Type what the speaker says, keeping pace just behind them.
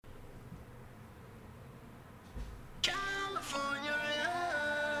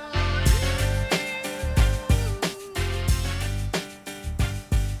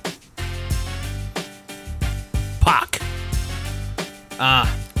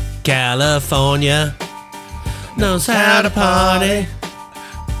California knows how to party.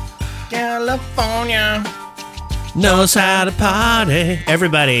 California Knows how to party.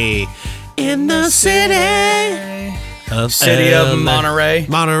 Everybody in the city of Monterey.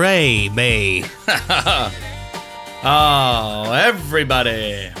 Monterey Bay. Oh,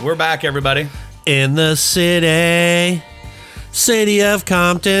 everybody. We're back, everybody. In the city of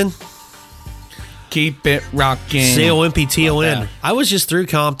Compton. Keep it rocking. C-O-M-P-T-O-N. I was just through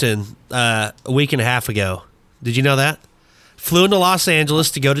Compton a week and a half ago. Did you know that? Flew into Los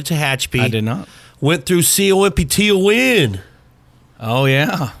Angeles to go to Tehachapi. I did not. Went through C-O-M-P-T-O-N. Oh,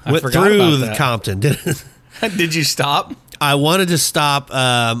 yeah. I Went forgot through about that. Compton. Did you stop? I wanted to stop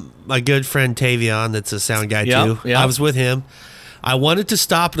my good friend Tavion, that's a sound guy too. Yep. I was with him. I wanted to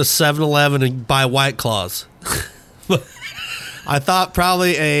stop at a 7-Eleven and buy White Claws. I thought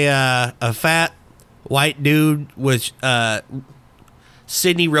probably a fat white dude with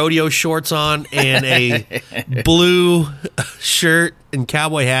Sydney rodeo shorts on and a blue shirt and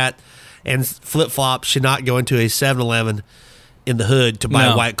cowboy hat and flip-flops should not go into a 7-Eleven in the hood to buy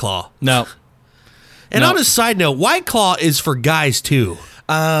No. White Claw. No. And No. on a side note, White Claw is for guys too.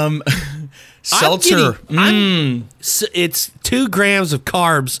 Seltzer. It's 2 grams of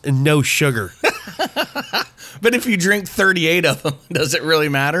carbs and no sugar. But if you drink 38 of them, does it really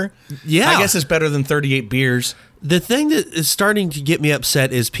matter? Yeah. I guess it's better than 38 beers. The thing that is starting to get me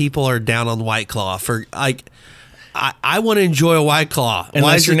upset is people are down on White Claw for like. I want to enjoy a White Claw. Why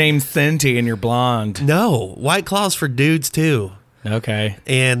Unless is you're it- named Thinty and you're blonde. No, White Claw's for dudes too. Okay.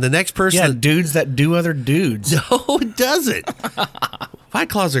 And the next person, Yeah, dudes that do other dudes. no, it doesn't. White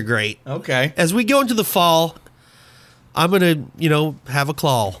Claws are great. Okay. As we go into the fall, I'm gonna, have a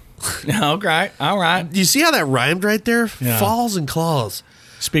claw. Okay. All right. Do you see how that rhymed right there? Yeah. Falls and claws.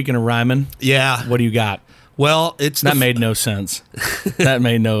 Speaking of rhyming, Yeah. what do you got? Well, it's That made no sense. That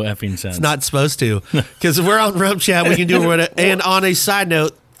made no effing sense. not supposed to, because we're on Rump Chat. We can do whatever. And on a side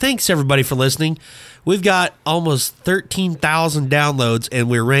note, thanks everybody for listening. We've got almost 13,000 downloads, and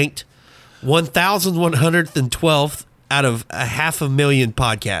we're ranked 1,112th out of 500,000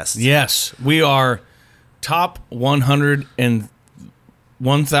 podcasts. Yes, we are top 100 and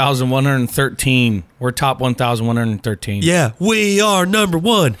 1,113. We're top 1,113. Yeah, we are number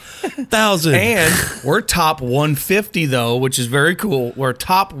 1,000. And we're top 150, though, which is very cool. We're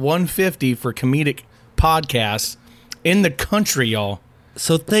top 150 for comedic podcasts in the country, y'all.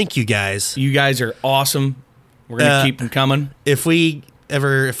 So thank you guys. You guys are awesome. We're going to keep them coming. If I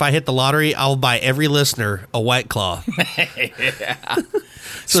hit the lottery, I'll buy every listener a White Claw.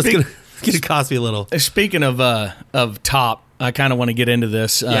 So it's gonna cost me a little. Speaking of top, I kind of want to get into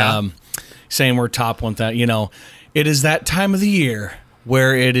this. Yeah. Saying we're top 1,000. It is that time of the year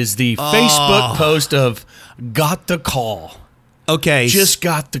where it is the Facebook post of "Got the call." Okay, Just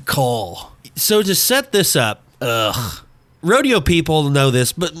got the call. so to set this up, rodeo people know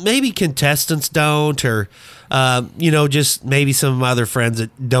this, but maybe contestants don't, or just maybe some of my other friends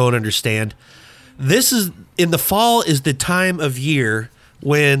that don't understand. This is in the fall is the time of year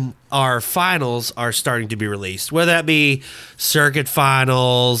when our finals are starting to be released, whether that be circuit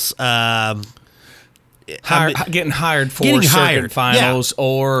finals, Getting hired for Getting circuit hired, finals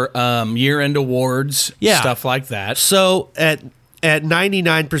or year-end awards, stuff like that. So at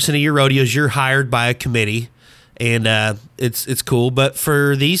 99% of your rodeos, you're hired by a committee, and it's cool. But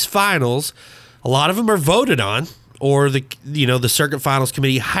for these finals, a lot of them are voted on, or the circuit finals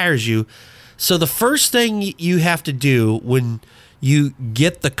committee hires you. So the first thing you have to do when you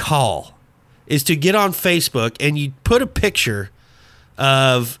get the call is to get on Facebook and you put a picture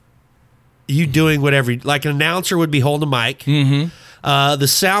of you doing whatever, like an announcer would be holding a mic. Mm-hmm. The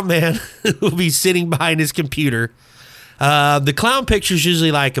sound man will be sitting behind his computer. The clown picture is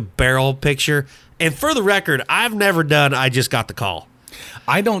usually like a barrel picture. And for the record, I've never done I just got the call.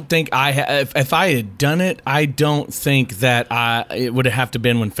 I don't think if I had done it, I don't think that it would have to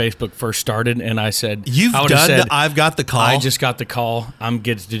been when Facebook first started. And I said, You've I would done have said, I've got the call. I just got the call. I'm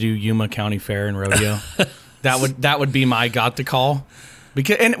get to do Yuma County Fair and rodeo. that would be my got the call.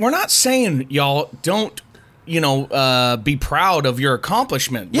 And we're not saying y'all don't be proud of your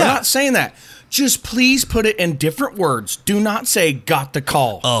accomplishment. Yeah. We're not saying that. Just please put it in different words. Do not say got the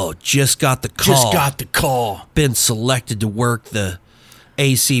call. Oh, just got the call. Just got the call. Been selected to work the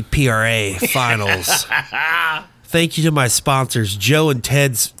ACPRA finals. Thank you to my sponsors, Joe and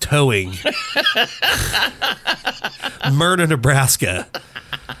Ted's Towing, Myrna, Nebraska,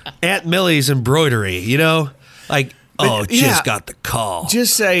 Aunt Millie's Embroidery. Just got the call.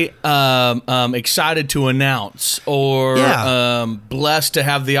 Just say excited to announce or blessed to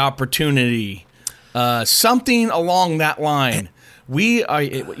have the opportunity. Something along that line We are,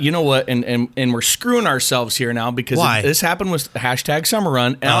 you know what, and we're screwing ourselves here now because Why? This happened with hashtag Summer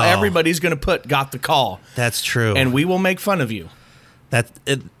Run. And now everybody's going to put got the call. That's true. And we will make fun of you.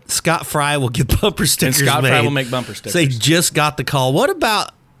 Scott Fry will get bumper stickers And Scott made. Fry will make bumper stickers. Say, just got the call. What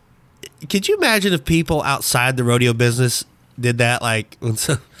about, could you imagine if people outside the rodeo business did that? Like,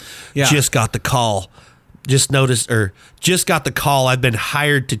 just got the call. Just noticed, or just got the call. I've been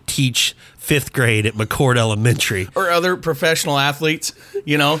hired to teach 5th grade at McCord Elementary. Or other professional athletes,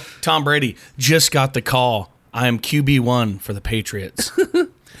 you know, Tom Brady just got the call. I am QB1 for the Patriots.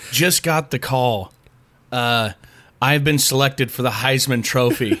 Just got the call. I've been selected for the Heisman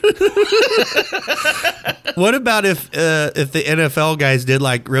Trophy. What about if the NFL guys did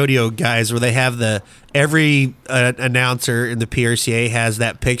like rodeo guys, where they have every announcer in the PRCA has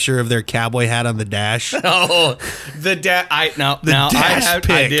that picture of their cowboy hat on the dash? Oh, the dash!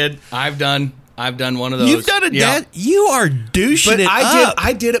 I've done one of those. You've done a dash. You are douching it up.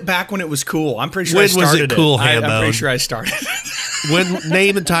 I did it back when it was cool. I'm pretty sure When I started was it cool, I'm Hambone? pretty sure I started. When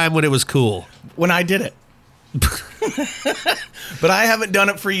name and time when it was cool. When I did it. But I haven't done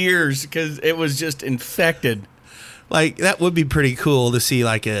it for years because it was just infected. Like, that would be pretty cool to see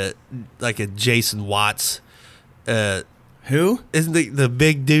like a Jason Watts. Who? Isn't the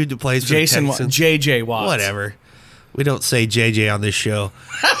big dude that plays for Jason the Texans? JJ Watts. Whatever. We don't say JJ on this show.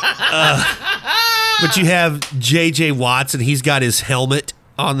 But you have JJ Watts, and he's got his helmet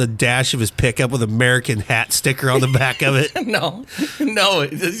on the dash of his pickup with American hat sticker on the back of it. No.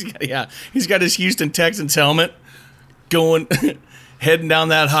 He's got his Houston Texans helmet heading down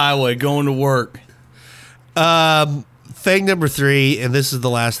that highway, going to work. Thing number 3, and this is the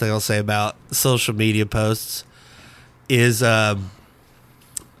last thing I'll say about social media posts, is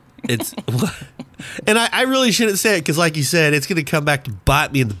it's and I really shouldn't say it because, like you said, it's going to come back to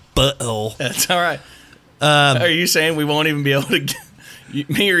bite me in the butthole. That's all right. Are you saying we won't even be able to?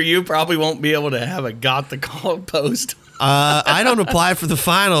 Me or you probably won't be able to have a got the call post. I don't apply for the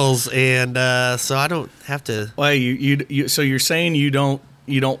finals, and so I don't have to. Well, you so you're saying you don't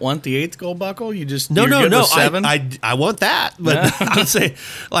want the 8th gold buckle? You just No. With 7? I want that, but I'm saying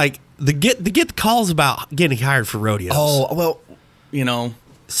like the calls about getting hired for rodeos. Oh well, you know,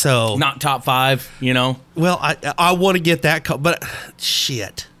 so not top 5. You know, well I want to get that call, but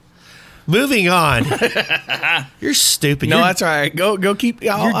shit. Moving on. You're stupid. No, that's all right. Go keep.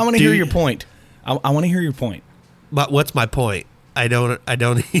 I want to hear your point. I want to hear your point. But what's my point? I don't.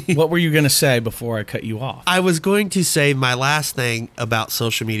 What were you going to say before I cut you off? I was going to say my last thing about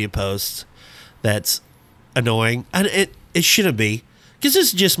social media posts that's annoying, and it shouldn't be, because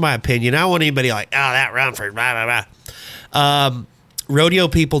this is just my opinion. I don't want anybody like, oh, that Rumford, blah, blah, blah. Rodeo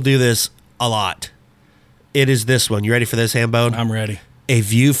people do this a lot. It is this one. You ready for this, Hambone? I'm ready. A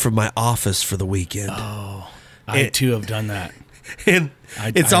view from my office for the weekend. Oh, I too have done that. And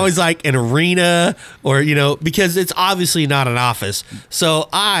it's always like an arena, or, you know, because it's obviously not an office. So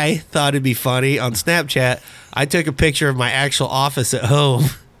I thought it'd be funny on Snapchat. I took a picture of my actual office at home.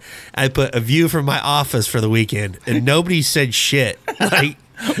 I put a view from my office for the weekend, and nobody said shit. Like,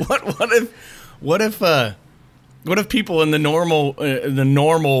 what if people in the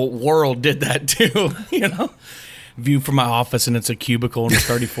normal world did that too? You know, view from my office, and it's a cubicle in a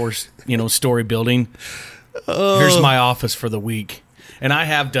 34 story building. Here's my office for the week. And I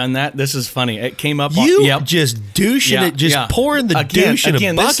have done that. This is funny. It came up. Just douching it, just pouring the douche in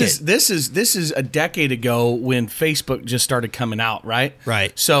a bucket. This is a decade ago when Facebook just started coming out, right?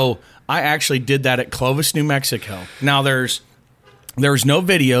 Right. So I actually did that at Clovis, New Mexico. Now there's no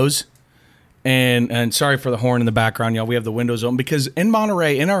videos, and sorry for the horn in the background, y'all. We have the windows open because in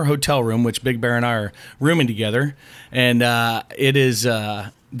Monterey, in our hotel room, which Big Bear and I are rooming together, and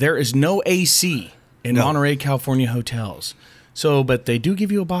there is no AC in Monterey, California hotels. So, but they do give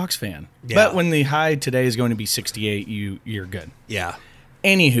you a box fan. Yeah. But when the high today is going to be 68, you're good. Yeah.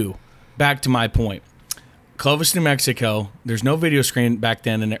 Anywho, back to my point. Clovis, New Mexico, there's no video screen back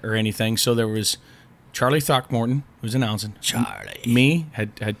then or anything. So there was Charlie Throckmorton, who's announcing. Charlie. Me,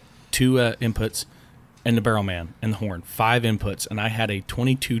 had 2 inputs, and the barrel man and the horn. 5 inputs, and I had a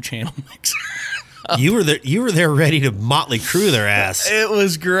 22-channel mixer. You were there ready to Motley Crue their ass. It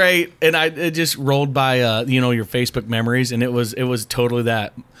was great, and it just rolled by your Facebook memories, and it was totally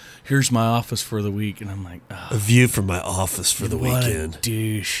that. Here's my office for the week, and I'm like, oh, a view from my office for the weekend. What a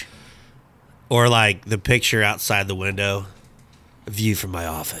douche. Or like the picture outside the window, a view from my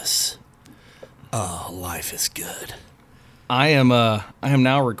office. Oh, life is good. I am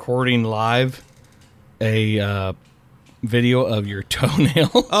now recording live a video of your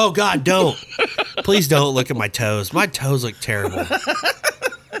toenail. Oh God, don't. Please don't look at my toes. My toes look terrible.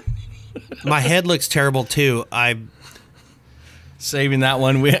 My head looks terrible too. Saving that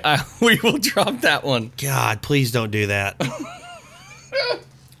one. We will drop that one. God, please don't do that.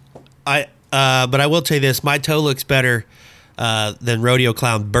 But I will tell you this: my toe looks better than rodeo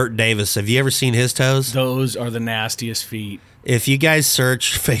clown Bert Davis. Have you ever seen his toes? Those are the nastiest feet. If you guys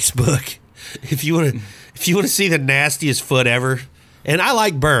search Facebook, if you want to see the nastiest foot ever, and I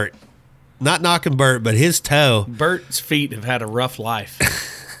like Bert, not knocking Bert, but his toe. Bert's feet have had a rough life.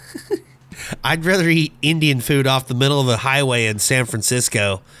 I'd rather eat Indian food off the middle of a highway in San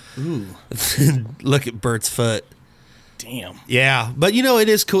Francisco. Ooh. Than look at Bert's foot. Damn. Yeah, but it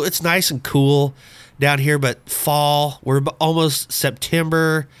is cool. It's nice and cool down here, but fall, we're almost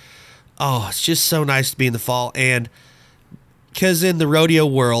September. Oh, it's just so nice to be in the fall. And because in the rodeo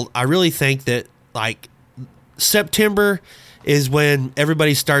world, I really think that like September is when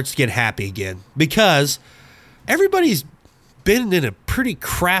everybody starts to get happy again, because everybody's been in a pretty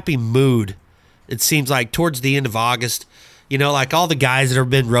crappy mood, it seems like, towards the end of August. Like all the guys that have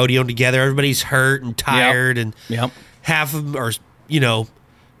been rodeoing together, everybody's hurt and tired, and half of them are,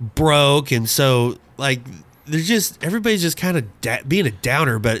 broke. And so, like, everybody's just kind of being a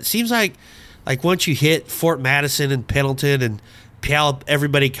downer. But it seems like once you hit Fort Madison and Pendleton and Puyallup,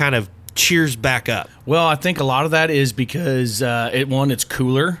 everybody kind of cheers back up. Well, I think a lot of that is because, it's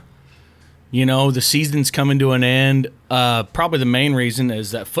cooler. The season's coming to an end. Probably the main reason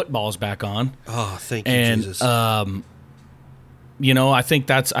is that football's back on. Oh, thank you, Jesus. I think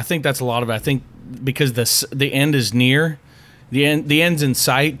that's a lot of it. I think because the end is near, the end's in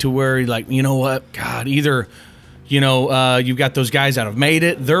sight, to where you're like, you know what, God, either, you've got those guys that have made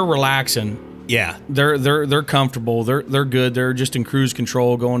it, they're relaxing. Yeah, they're comfortable. They're good. They're just in cruise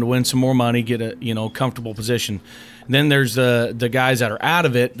control, going to win some more money, get a comfortable position. And then there's the guys that are out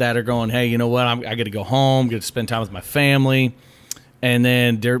of it that are going, hey, you know what? I got to go home, get to spend time with my family. And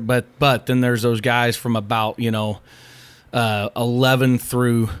then but then there's those guys from about 11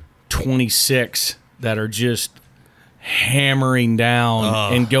 through 26 that are just hammering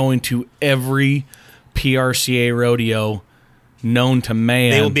down and going to every PRCA rodeo known to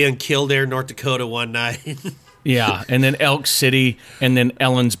man. They will be in Kildare, North Dakota one night. Yeah, and then Elk City, and then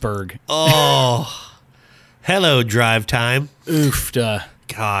Ellensburg. Oh, hello, drive time. Oof.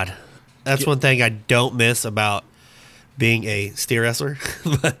 God, that's one thing I don't miss about being a steer wrestler.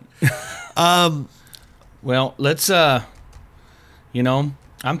 But, well, let's, I'm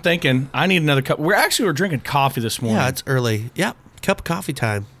thinking I need another cup. We're drinking coffee this morning. Yeah, it's early. Yep, cup of coffee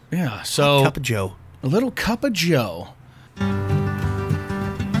time. Yeah, so. A cup of Joe. A little cup of Joe.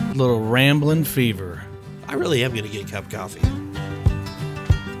 A little rambling fever. I really am going to get a cup of coffee.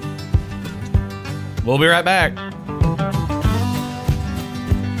 We'll be right back.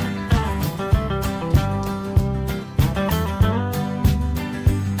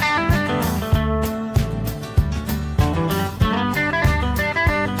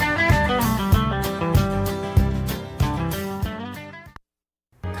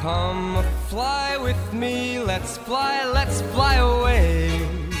 Come fly with me, let's fly away.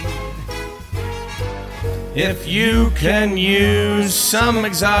 If you can use some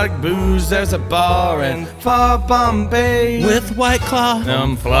exotic booze, there's a bar in far Bombay with White Claw.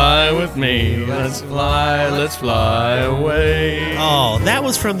 Come fly with me, let's fly away. Oh, that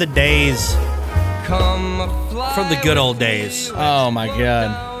was from the days. Come fly from the good old days. Oh my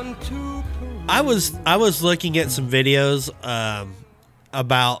God. I was looking at some videos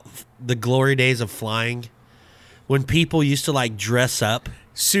about the glory days of flying, when people used to like dress up.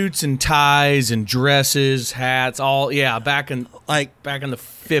 Suits and ties and dresses, hats, all back in the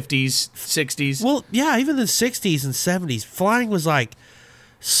 50s, 60s. Well, yeah, even the 60s and 70s, flying was like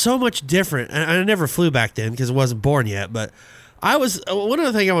so much different. And I never flew back then because I wasn't born yet. But one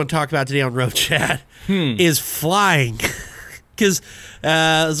other thing I want to talk about today on Road Chat is flying. Because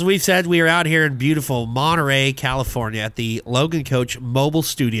as we've said, we are out here in beautiful Monterey, California, at the Logan Coach Mobile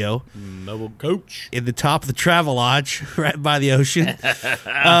Studio. Mobile Coach. In the top of the Travelodge, right by the ocean.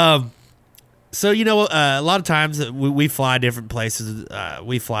 So, a lot of times we fly different places.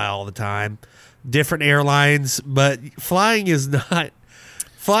 We fly all the time, different airlines. But flying is not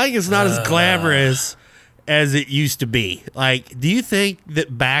as glamorous as it used to be. Like, do you think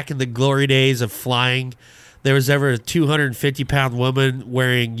that back in the glory days of flying, there was ever a 250-pound woman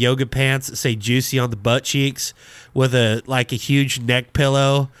wearing yoga pants that say "juicy" on the butt cheeks with a huge neck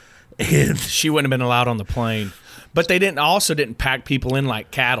pillow? And she wouldn't have been allowed on the plane. But they didn't pack people in like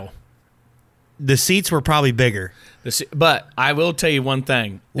cattle. The seats were probably bigger. But I will tell you one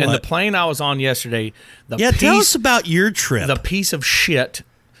thing. What? In the plane I was on yesterday, tell us about your trip. The piece of shit.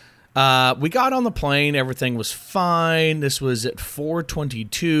 We got on the plane. Everything was fine. This was at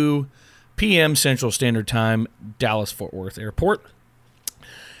 4:22 p.m. Central Standard Time, Dallas-Fort Worth Airport.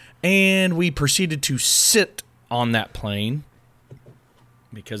 And we proceeded to sit on that plane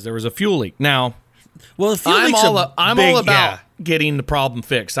because there was a fuel leak. Now, Well, the fuel I'm leak's all big, about yeah. getting the problem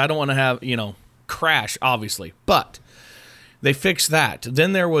fixed. I don't want to have, crash, obviously. But they fixed that.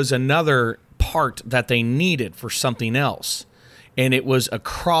 Then there was another part that they needed for something else, and it was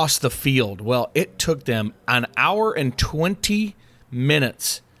across the field. Well, it took them an hour and 20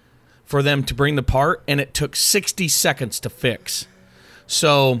 minutes for them to bring the part, and it took 60 seconds to fix.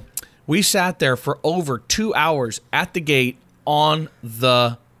 So we sat there for over 2 hours at the gate on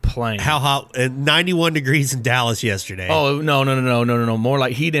the plane. How hot? 91 degrees in Dallas yesterday. Oh, no. More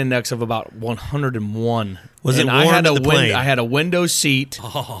like heat index of about 101. Was it And warm in the plane? I had a window seat.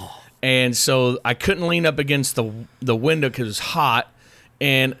 And so I couldn't lean up against the window because it was hot.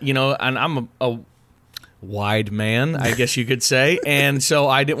 And, and I'm a wide man, I guess you could say. And so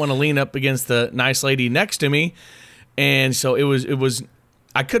I didn't want to lean up against the nice lady next to me. And so it was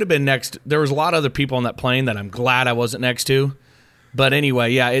I could have been next. There was a lot of other people on that plane that I'm glad I wasn't next to. But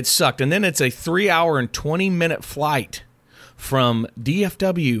anyway, yeah, it sucked. And then it's a 3-hour and 20-minute flight from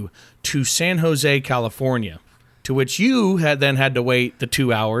DFW to San Jose, California, to which you had to wait the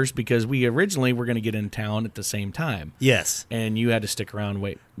 2 hours because we originally were going to get in town at the same time. Yes. And you had to stick around and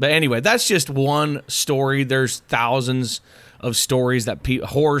wait. But anyway, that's just one story. There's thousands of stories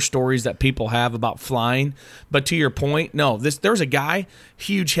horror stories that people have about flying. But to your point, no, there's a guy,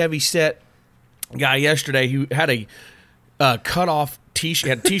 huge, heavy set guy yesterday who had a cut off t-shirt,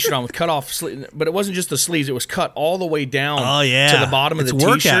 had a t-shirt on with cut off sleeves, but it wasn't just the sleeves, it was cut all the way down to the bottom of the t-shirt.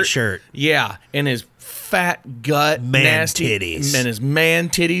 Workout shirt. Yeah, and his fat gut, nasty titties. And his man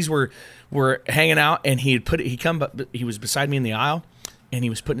titties were hanging out, and he was beside me in the aisle, and he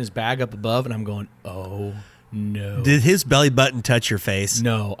was putting his bag up above, and I'm going, oh no. Did his belly button touch your face?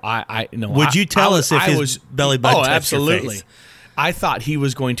 No, no. Would you tell us if his belly button touched your face? I thought he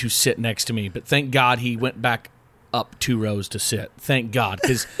was going to sit next to me, but thank God he went back up 2 rows to sit. Thank God.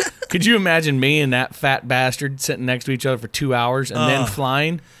 Because could you imagine me and that fat bastard sitting next to each other for 2 hours and then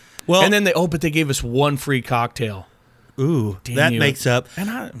flying? Well, and then but they gave us one free cocktail. Ooh, that makes up. And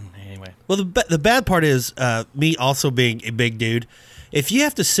anyway. Well, the bad part is me also being a big dude. If you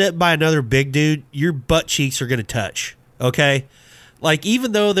have to sit by another big dude, your butt cheeks are going to touch. Okay? Like,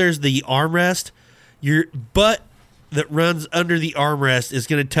 even though there's the armrest, your butt that runs under the armrest is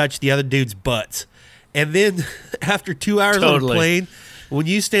going to touch the other dude's butts. And then after 2 hours on the plane, when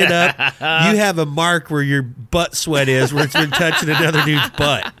you stand up, you have a mark where your butt sweat is, where it's been touching another dude's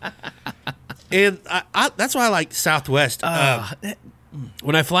butt. And that's why I like Southwest.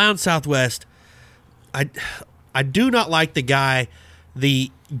 When I fly on Southwest, I do not like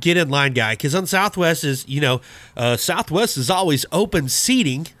the get in line guy, because on Southwest is, Southwest is always open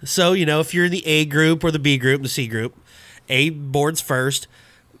seating. So, if you're in the A group or the B group, the C group, A boards first.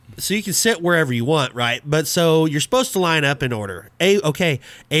 So you can sit wherever you want, right? But so you're supposed to line up in order.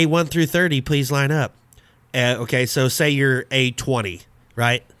 A1 through 30, please line up. Okay, so say you're A20,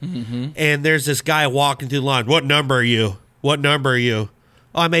 right? Mm-hmm. And there's this guy walking through the line. What number are you? What number are you?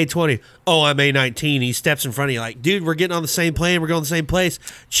 Oh, I'm A20. Oh, I'm A19. He steps in front of you like, dude, we're getting on the same plane. We're going to the same place.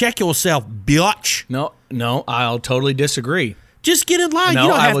 Check yourself, bitch. No, I'll totally disagree. Just get in line. No, you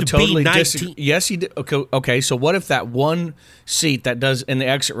don't I have would to totally be 19. disagree. Yes, you do. Okay. So what if that one seat that does in the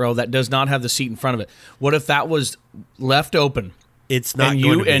exit row that does not have the seat in front of it? What if that was left open? It's not and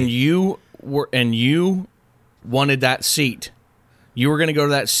going you to be. and you wanted that seat. You were going to go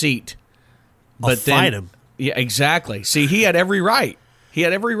to that seat. I'll fight him. Yeah, exactly. See, he had every right.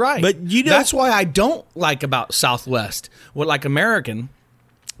 But that's why I don't like about Southwest. Like American,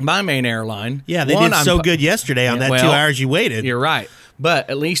 my main airline. Yeah, they did so good yesterday on that 2 hours you waited. You're right. But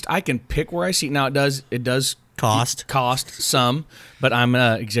at least I can pick where I seat. Now, it does cost some, but I'm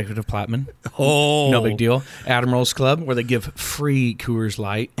Executive Platinum. Oh. No big deal. Admirals Club, where they give free Coors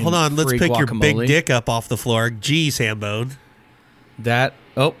Light. Hold on, let's pick your big dick up off the floor. Geez, Hambone.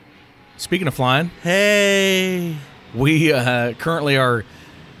 Speaking of flying. Hey. We currently are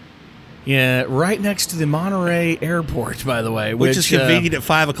right next to the Monterey Airport, by the way. Which is convenient at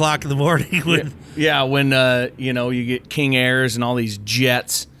 5 o'clock in the morning. When you get King Airs and all these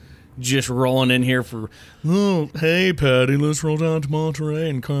jets just rolling in here for, hey, Patty, let's roll down to Monterey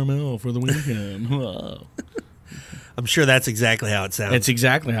and Carmel for the weekend. I'm sure that's exactly how it sounds. It's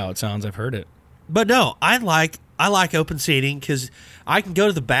exactly how it sounds. I've heard it. But no, I like open seating because I can go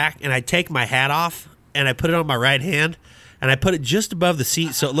to the back and I take my hat off and I put it on my right hand and I put it just above the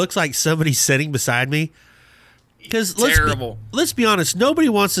seat so it looks like somebody's sitting beside me. Because Terrible. let's be honest, nobody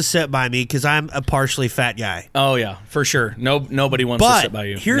wants to sit by me because I'm a partially fat guy. Oh yeah, for sure. Nobody wants to But sit by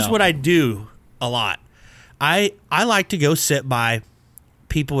you. here's No. what I do a lot. I like to go sit by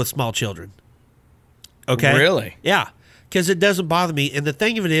people with small children. Okay? Really? Yeah. Because it doesn't bother me. And the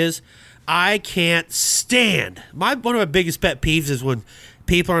thing of it is, I can't stand. One of my biggest pet peeves is when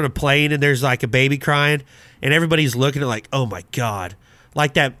people are on a plane and there's like a baby crying and everybody's looking at like, oh my God.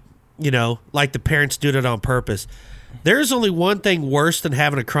 Like that, like the parents did it on purpose. There's only one thing worse than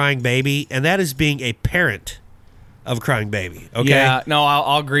having a crying baby, and that is being a parent of a crying baby. Okay. Yeah, no,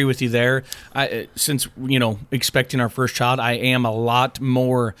 I'll agree with you there. Since expecting our first child, I am a lot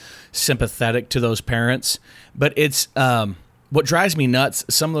more sympathetic to those parents. But it's what drives me nuts.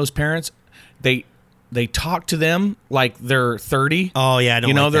 Some of those parents, they talk to them like they're 30. Oh yeah, I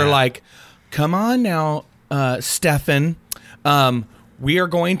don't like they're that. like, "Come on now, Stefan, we are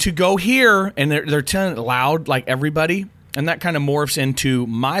going to go here," and they're telling it loud like everybody, and that kind of morphs into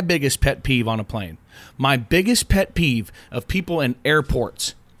my biggest pet peeve on a plane. My biggest pet peeve of people in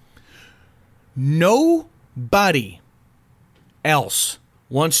airports. Nobody else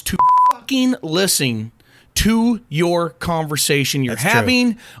wants to fucking listen to your conversation you're That's true.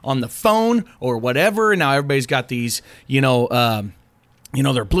 having on the phone or whatever. And now everybody's got these, their Bluetooth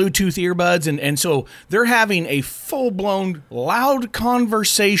earbuds. And so they're having a full-blown loud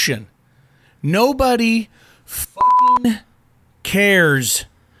conversation. Nobody fucking cares.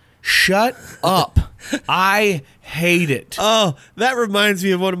 Shut up. I hate it. Oh, that reminds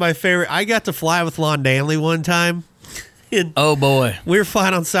me of one of my favorite. I got to fly with Lon Danley one time. And Oh, boy. we were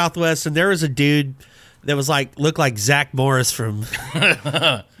flying on Southwest, and there was a dude that was looked like Zach Morris from,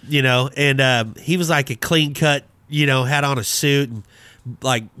 and he was like a clean cut, had on a suit and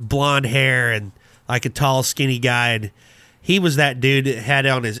like blonde hair and like a tall, skinny guy. And he was that dude that had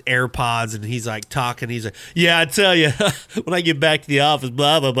on his AirPods, and he's like talking. He's like, "Yeah, I tell you, when I get back to the office,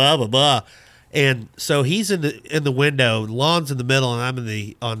 blah blah blah blah blah." And so he's in the window, Lon's in the middle, and I'm in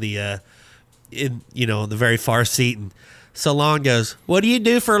the very far seat. And so Lon goes, "What do you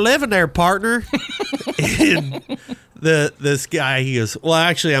do for a living there, partner?" And this guy, he goes, "Well,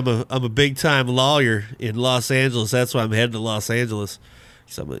 actually, I'm a big time lawyer in Los Angeles. That's why I'm heading to Los Angeles.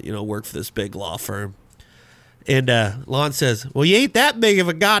 So I'm work for this big law firm." And Lon says, "Well, you ain't that big of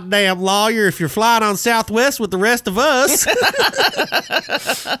a goddamn lawyer if you're flying on Southwest with the rest of us."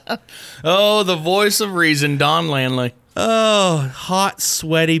 Oh, the voice of reason, Don Landley. Oh, hot,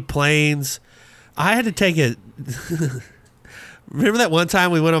 sweaty planes. I had to take a... Remember that one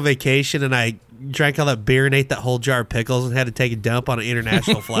time we went on vacation and I drank all that beer and ate that whole jar of pickles and had to take a dump on an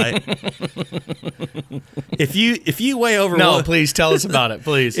international flight? If you weigh over... No, please tell us about it,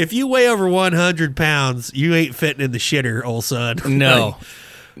 please. If you weigh over 100 pounds, you ain't fitting in the shitter, old son. No.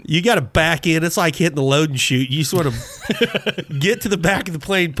 You got to back in. It's like hitting the load and shoot. You sort of get to the back of the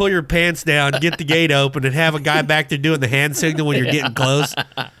plane, pull your pants down, get the gate open, and have a guy back there doing the hand signal when you're getting close.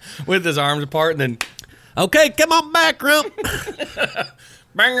 With his arms apart and then, "Okay, come on back, Rump."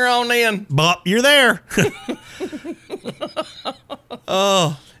 bring her on in. Bop, you're there.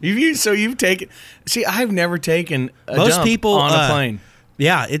 You've taken... See, I've never taken a Most dump people on a plane.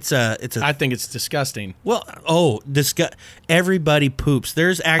 Yeah, it's a. I think it's disgusting. Well, everybody poops.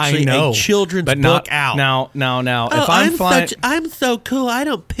 There's actually a children's but book not, out. Now, if I'm flying... I'm so cool. I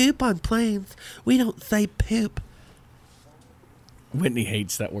don't poop on planes. We don't say poop. Whitney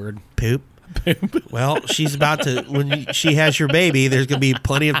hates that word. Poop. Well, she's about to, when she has your baby, there's going to be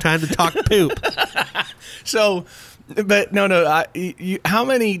plenty of time to talk poop. So, but no. How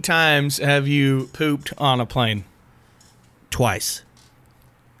many times have you pooped on a plane? Twice.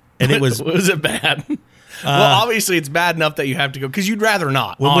 And it was... Was it bad? Well, obviously it's bad enough that you have to go, because you'd rather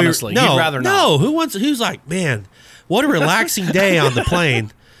not, honestly. You'd rather not. No, who's like, man, what a relaxing day on the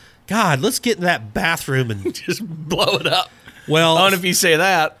plane. God, let's get in that bathroom and... Just blow it up. Well... And if you say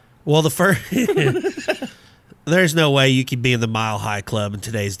that... Well, the first... There's no way you could be in the Mile High Club in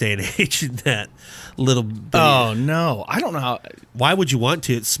today's day and age in that little... Oh, no. I don't know how... Why would you want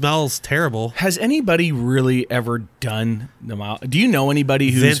to? It smells terrible. Has anybody really ever done the Mile... Do you know anybody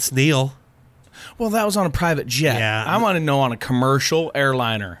who's... Vince Neil. Well, that was on a private jet. Yeah. I want to know on a commercial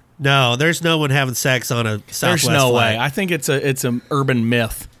airliner. No, there's no one having sex on a Southwest There's no flight. way. I think it's an urban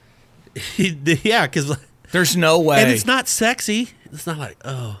myth. Yeah, because... There's no way. And it's not sexy. It's not like,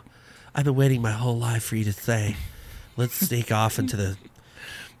 oh, I've been waiting my whole life for you to say, let's sneak off into the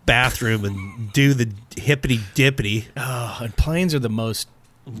bathroom and do the hippity-dippity. Oh, and planes are the most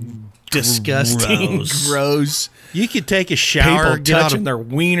disgusting, gross. You could take a shower, People touching their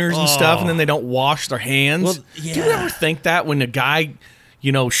wieners and stuff, and then they don't wash their hands. Well, yeah. Do you ever think that when a guy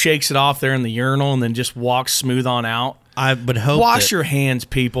shakes it off there in the urinal and then just walks smooth on out. I would hope. Wash your hands,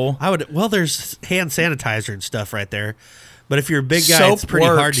 people. I would. Well, there's hand sanitizer and stuff right there. But if you're a big guy, Soap it's pretty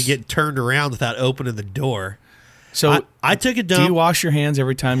hard to works. get turned around without opening the door. So I took a do dump. you wash your hands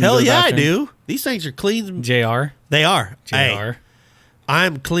every time you go Hell to the yeah, I bathroom? do. These things are clean. JR? They are. JR. Hey,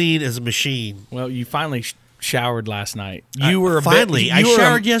 I'm clean as a machine. Well, you finally showered last night. You were a Finally, bit, I you were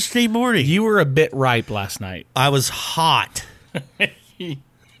showered yesterday morning. You were a bit ripe last night. I was hot.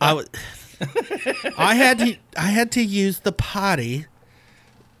 I was. I had to use the potty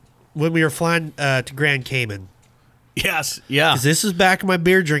when we were flying to Grand Cayman. Yes, yeah. 'Cause this is back in my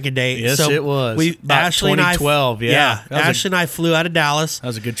beer drinking day. Yes, it was. We About Ashley and I, 2012, yeah. That was Ashley and I flew out of Dallas. That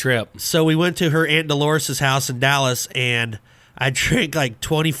was a good trip. So we went to her Aunt Dolores' house in Dallas, and I drank like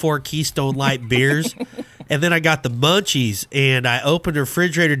 24 Keystone Light beers. And then I got the munchies, and I opened the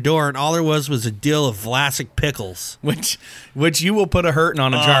refrigerator door, and all there was a deal of Vlasic pickles. Which you will put a hurting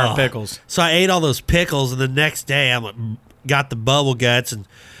on a jar of pickles. So I ate all those pickles, and the next day got the bubble guts, and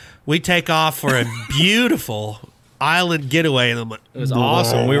we take off for a beautiful island getaway. And I'm like, It was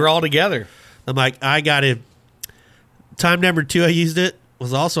awesome. We were all together. I'm like, I got it. Time number 2 I used it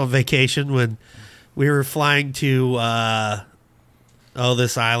was also on vacation when we were flying to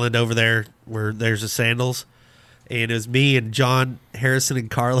this island over there where there's the sandals, and it was me and John Harrison and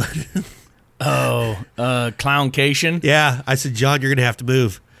Carla. Clowncation. Yeah, I said, John, you're gonna have to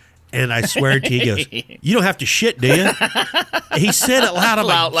move. And I swear to you, he goes, you don't have to shit, do you? He said it loud. I'm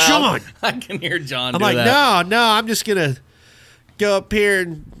Loud, like, loud. John. I can hear John I'm do like, that. no, I'm just gonna go up here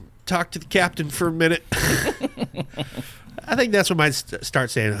and talk to the captain for a minute. I think that's when I might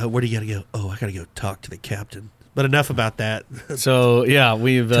start saying, oh, where do you gotta go? Oh, I gotta go talk to the captain. But enough about that. So, yeah,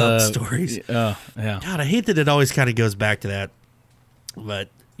 we've... Dumb stories. Yeah. God, I hate that it always kind of goes back to that. But,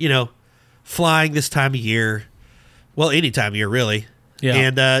 flying this time of year, well, any time of year, really. Yeah.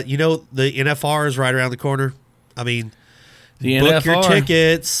 And, the NFR is right around the corner. I mean, The book your NFR.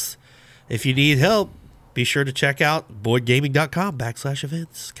 tickets. If you need help, be sure to check out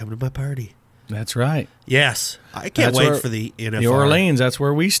boydgaming.com/events. Come to my party. That's right. Yes. I can't That's wait where- for the NFR. The Orleans, that's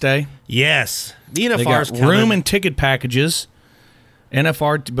where we stay. Yes. The They NFR's got coming. room and ticket packages.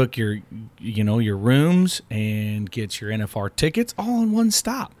 NFR to book your rooms and get your NFR tickets all in one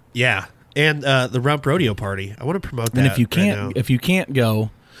stop. Yeah. And the Rump Rodeo Party. I want to promote that. And if you right can't go,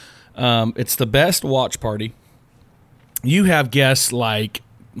 it's the best watch party. You have guests like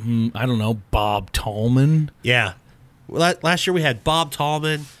I don't know, Bob Tallman. Yeah. Well, last year we had Bob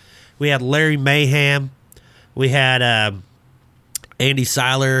Tallman. We had Larry Mayhem. We had Andy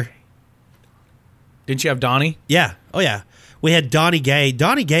Seiler. Didn't you have Donnie? Yeah. Oh, yeah. We had Donnie Gay.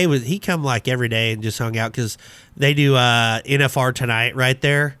 Donnie Gay, he come like every day and just hung out because they do NFR tonight right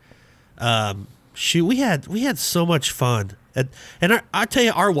there. Shoot, we had so much fun. And I tell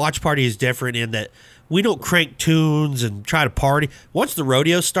you, our watch party is different in that we don't crank tunes and try to party. Once the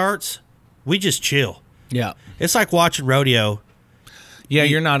rodeo starts, we just chill. Yeah. It's like watching rodeo. Yeah,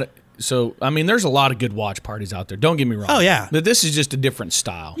 you're not. So, I mean, there's a lot of good watch parties out there. Don't get me wrong. Oh, yeah. But this is just a different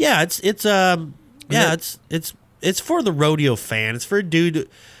style. Yeah, it's for the rodeo fan. It's for a dude.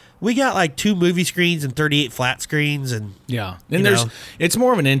 We got like 2 movie screens and 38 flat screens, and Yeah. You And know. it's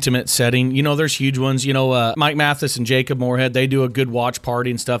more of an intimate setting. There's huge ones. Mike Mathis and Jacob Moorhead, they do a good watch party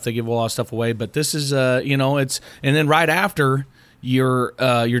and stuff. They give a lot of stuff away. But this is, it's, and then right after your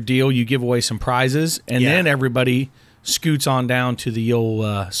deal, you give away some prizes, and Yeah. then everybody scoots on down to the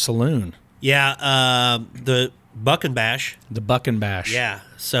old saloon, yeah, the Buck and Bash. the Buck and Bash. Yeah,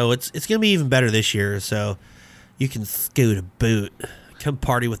 so it's gonna be even better this year. So you can scoot a boot, come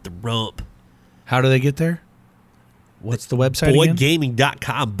party with the Rump. How do they get there? What's the website again?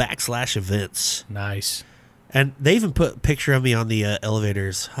 Boydgaming.com/events. Nice. And they even put a picture of me on the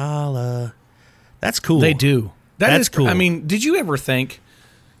elevators. Holla. That's cool. They do. That's cool. I mean, did you ever think,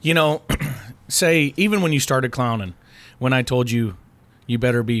 say, even when you started clowning, when I told you you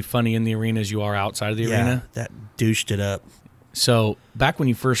better be funny in the arena as you are outside of the Yeah, arena? that douched it up. So back when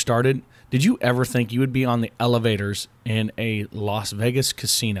you first started, did you ever think you would be on the elevators in a Las Vegas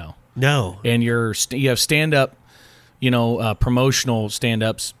casino? No. And you have stand-up, promotional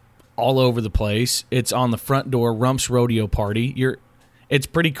stand-ups all over the place. It's on the front door, Rump's Rodeo Party. It's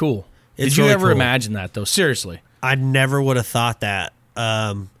pretty cool. It's Did you really ever cool. imagine that, though? Seriously. I never would have thought that.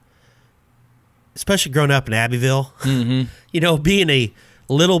 Especially growing up in Abbeville. Mm-hmm. Being a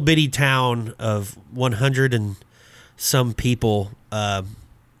little bitty town of 100 and some people,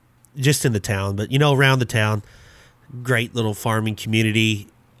 just in the town, but around the town, great little farming community.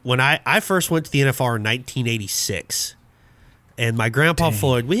 When I first went to the NFR in 1986, and my grandpa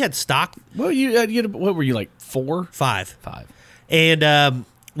Floyd, we had stock Well, what were you, like 4? 5. 5. And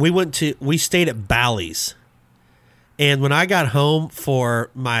we stayed at Bally's. And when I got home for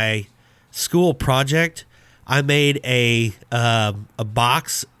my school project, I made a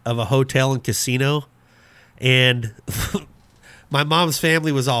box of a hotel and casino, and my mom's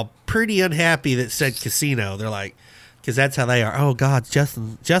family was all pretty unhappy that said casino. They're like, because that's how they are. Oh God,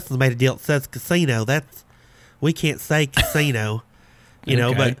 Justin made a deal that says casino. We can't say casino,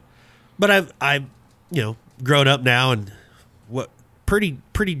 Okay. But I've grown up now, and what pretty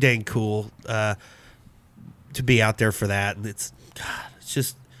dang cool to be out there for that. And it's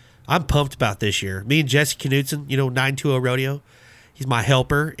just, I'm pumped about this year. Me and Jesse Knudsen, 920 Rodeo. He's my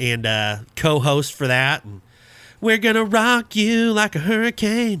helper and co-host for that. And we're going to rock you like a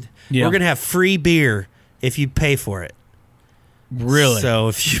hurricane. Yeah. We're going to have free beer if you pay for it. Really? So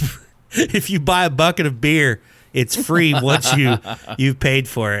if you buy a bucket of beer, it's free once you've paid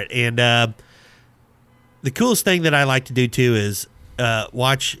for it. And the coolest thing that I like to do too is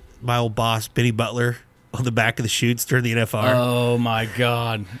watch my old boss Benny Butler on the back of the chutes during the NFR. Oh my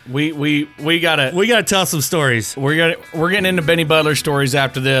God, we gotta tell some stories. we're getting into Benny Butler stories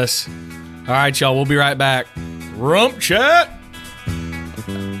after this. All right, y'all, we'll be right back. Rump chat.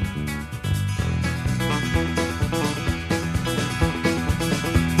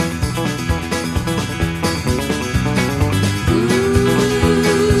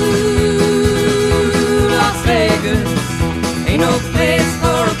 Las Vegas ain't no place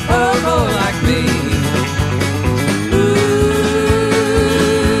for a poor boy like me.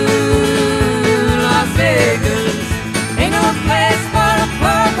 Las Vegas ain't no place for a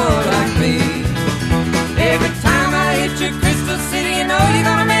poor boy like me. Every time I hit your Crystal City, you know you're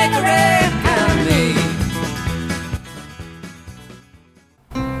gonna make a wreck out of me.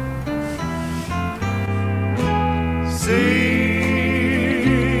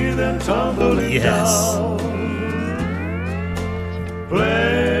 See them tumbling Yes. down.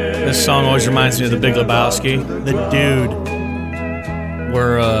 Play This song always reminds me of The Big Lebowski, The dude.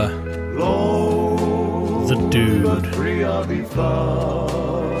 where low, the dude. free I'll be found.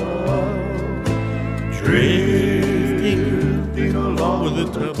 Drifting along with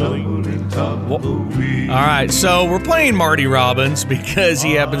the tumbling tumbleweed. All right, so we're playing Marty Robbins because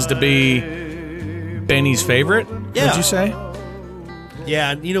he happens to be Benny's favorite. Yeah. What'd you say?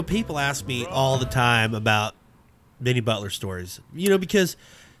 Yeah, and people ask me all the time about Benny Butler stories. Because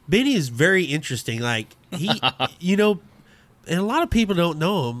Benny is very interesting. Like he, and a lot of people don't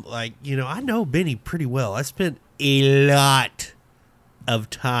know him. Like I know Benny pretty well. I spent a lot of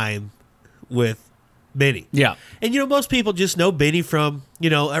time with Benny. Yeah. And most people just know Benny from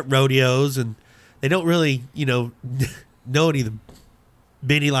at rodeos, and they don't really know any of the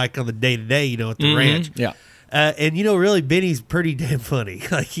Benny like on the day to day at the ranch. Yeah. And really, Benny's pretty damn funny.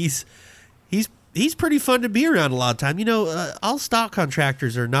 Like he's pretty fun to be around a lot of time. All stock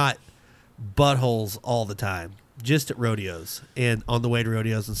contractors are not buttholes all the time. Just at rodeos and on the way to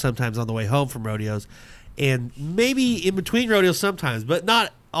rodeos, and sometimes on the way home from rodeos, and maybe in between rodeos sometimes, but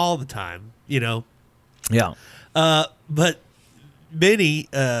not all the time. Yeah. But Benny,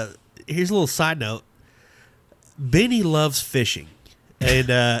 here's a little side note. Benny loves fishing,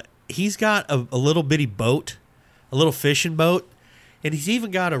 and he's got a little bitty boat, a little fishing boat, and he's even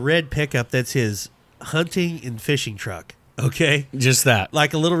got a red pickup that's his hunting and fishing truck. Okay, Just that.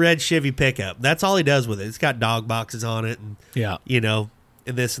 like a little red Chevy pickup. That's all he does with it. It's got dog boxes on it, and Yeah. and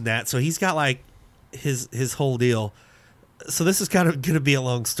this and that. So he's got like his whole deal. So this is kind of going to be a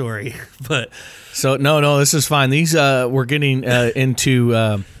long story, but So no, this is fine. These we're getting into,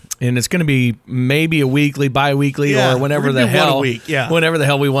 and it's going to be maybe a weekly, bi-weekly, Yeah, or whenever we're the gonna do one a hell, week, yeah. whenever the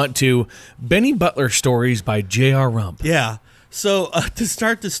hell we want to. Benny Butler stories by J.R. Rump. yeah. So to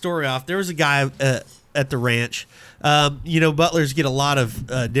start the story off, there was a guy at the ranch. Butlers get a lot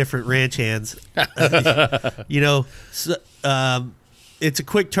of different ranch hands. So, it's a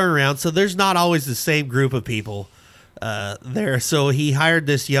quick turnaround, so there's not always the same group of people there. So he hired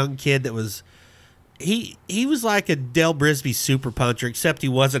this young kid that was he was like a Del Brisby super puncher, except he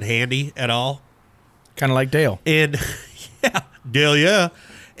wasn't handy at all. Kind of like Dale. And yeah, Dale, yeah.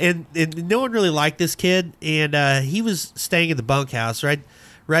 And no one really liked this kid, and he was staying at the bunkhouse right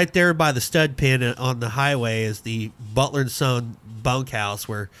there by the stud pin on the highway is the Butler and Son bunkhouse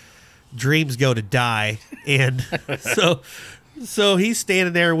where dreams go to die. And so he's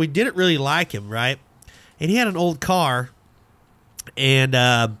standing there, and we didn't really like him, right? And he had an old car,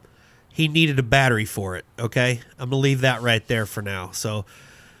 and he needed a battery for it, okay? I'm going to leave that right there for now. So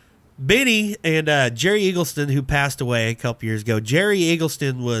Benny and Jerry Eagleston, who passed away a couple years ago. Jerry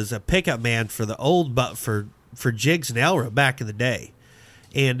Eagleston was a pickup man for the old for Jigs and Elra back in the day.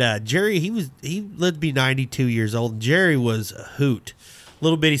 And Jerry, he lived to be 92 years old. And Jerry was a hoot.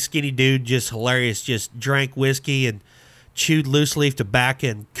 Little bitty skinny dude, just hilarious, just drank whiskey and chewed loose leaf tobacco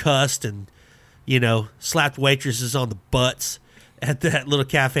and cussed and, slapped waitresses on the butts at that little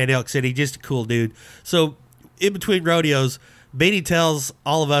cafe in Elk City. Just a cool dude. So in between rodeos, Benny tells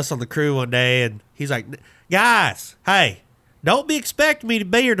all of us on the crew one day, and he's like, guys, hey, don't be expecting me to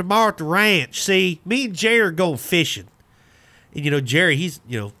be here tomorrow at the ranch. See, me and Jerry are going fishing. And, Jerry, he's,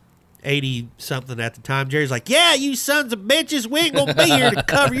 80-something at the time. Jerry's like, yeah, you sons of bitches, we ain't going to be here to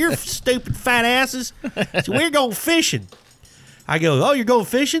cover your stupid fat asses. So we're going fishing. I go, oh, you're going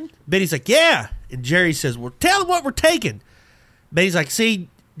fishing? Benny's like, yeah. And Jerry says, well, tell them what we're taking. Benny's like, see,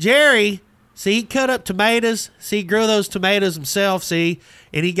 Jerry, he cut up tomatoes. He grew those tomatoes himself, and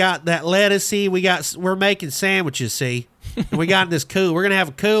he got that lettuce, we're making sandwiches, and we got in this cooler. We're going to have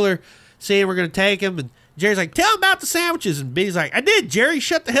a cooler, and we're going to take them, and Jerry's like, tell him about the sandwiches. And Benny's like, I did, Jerry.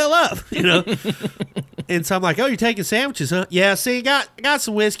 Shut the hell up. And so I'm like, oh, you're taking sandwiches, huh? Yeah, got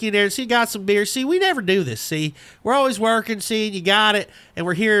some whiskey in there. Got some beer. We never do this. We're always working. And you got it. And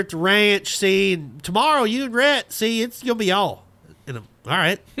we're here at the ranch. And tomorrow you and Rhett, it's going to be all. And I'm, all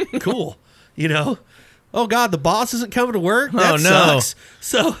right, cool. Oh, God, the boss isn't coming to work? That sucks.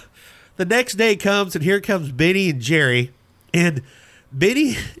 So the next day comes, and here comes Benny and Jerry. And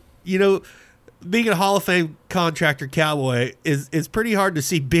Benny, being a Hall of Fame contractor cowboy is pretty hard to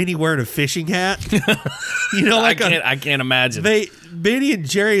see Benny wearing a fishing hat. I can't imagine. Benny and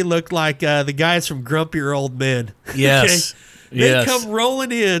Jerry look like the guys from Grumpier Old Men. Yes. Okay? They come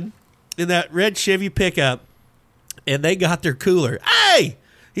rolling in that red Chevy pickup, and they got their cooler. Hey!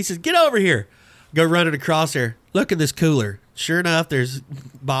 He says, get over here. Go running across there. Look at this cooler. Sure enough, there's a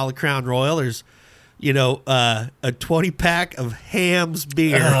bottle of Crown Royal. There's a 20-pack of Ham's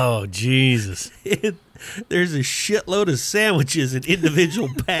beer. Oh, Jesus. There's a shitload of sandwiches in individual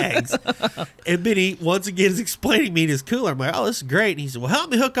bags. And Benny, once again, is explaining to me his cooler. I'm like, oh, this is great. And he said, well,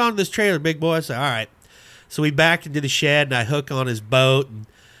 help me hook onto this trailer, big boy. I said, all right. So we back into the shed, and I hook on his boat, and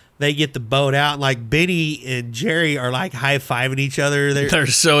they get the boat out. And, like, Benny and Jerry are, like, high-fiving each other. They're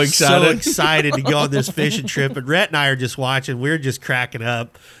so excited. So excited to go on this fishing trip. And Rhett and I are just watching. We're just cracking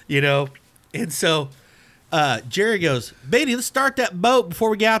up, And so Jerry goes, Benny, let's start that boat before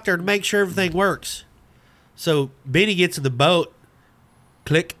we get out there to make sure everything works. So Benny gets in the boat,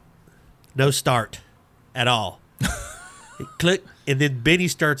 click, no start at all. Click, and then Benny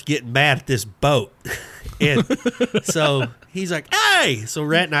starts getting mad at this boat. And so he's like, hey! So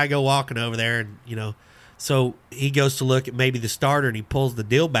Rhett and I go walking over there, and, so he goes to look at maybe the starter, and he pulls the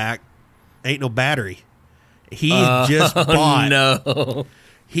deal back. Ain't no battery. He had just bought... no.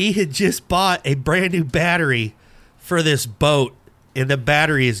 He had just bought a brand new battery for this boat, and the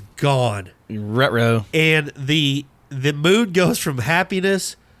battery is gone. Retro. And the mood goes from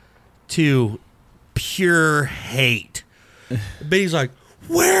happiness to pure hate. Benny's like,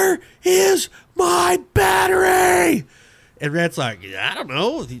 where is my battery? And Rhett's like, I don't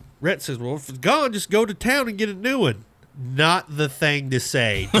know. Rhett says, well, if it's gone, just go to town and get a new one. Not the thing to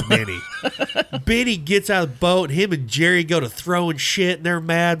say to Benny. Benny gets out of the boat, and him and Jerry go to throwing shit, and they're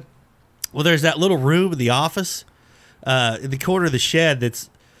mad. Well, there's that little room in the office, in the corner of the shed. It's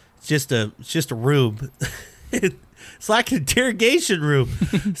just a room. It's like an interrogation room.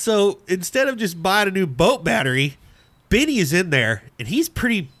 So instead of just buying a new boat battery, Benny is in there, and he's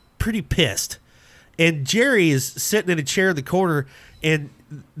pretty pissed. And Jerry is sitting in a chair in the corner, and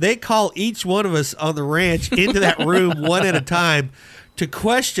they call each one of us on the ranch into that room one at a time to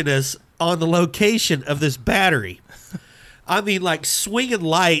question us on the location of this battery. I mean, like, swinging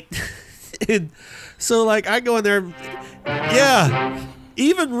light. And so, like, I go in there. Yeah,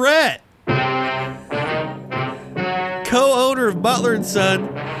 even Rhett, co-owner of Butler and Son.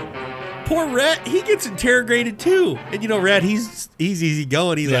 Poor Rhett, he gets interrogated too. And, Rhett, he's easy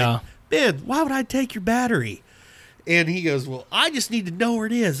going. He's like, Ben, why would I take your battery? And he goes, well, I just need to know where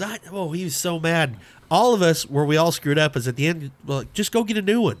it is. He was so mad. All of us, where we all screwed up, is at the end, well, just go get a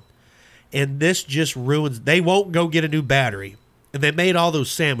new one. And this just ruins. They won't go get a new battery. And they made all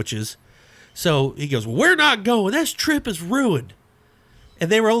those sandwiches. So he goes, well, we're not going. This trip is ruined.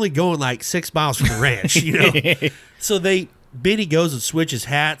 And they were only going like 6 miles from the ranch, So Benny goes and switches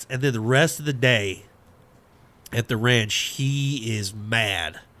hats. And then the rest of the day at the ranch, he is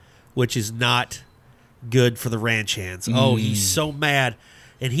mad, which is not good for the ranch hands. Oh, he's so mad.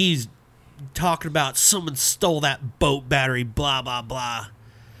 And he's talking about someone stole that boat battery, blah, blah, blah.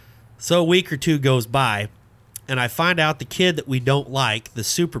 So a week or two goes by, and I find out the kid that we don't like, the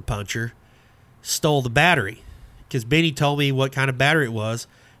super puncher, stole the battery. Because Benny told me what kind of battery it was,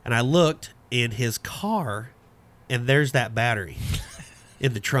 and I looked in his car, and there's that battery.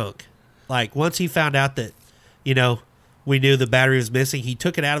 in the trunk. Like, once he found out that, you know, we knew the battery was missing, he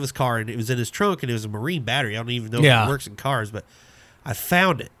took it out of his car, and it was in his trunk, and it was a marine battery. I don't even know if it works in cars, but I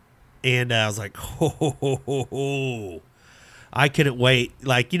found it. And I was like, ho. I couldn't wait.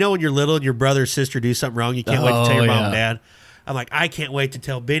 Like, you know, when you're little and your brother or sister do something wrong, you can't wait to tell your mom and dad. I'm like, I can't wait to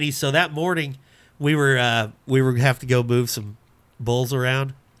tell Benny. So that morning, we were have to go move some bulls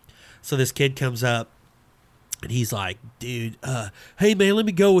around. So this kid comes up, and he's like, dude, hey, man, let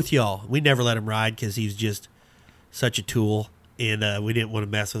me go with y'all. We never let him ride because he was just such a tool, and we didn't want to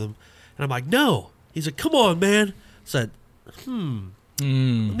mess with him. And I'm like, no. He's like, come on, man. I said, let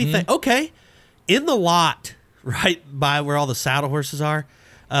me think. Okay. In the lot right by where all the saddle horses are,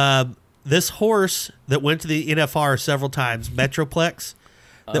 this horse that went to the NFR several times, Metroplex,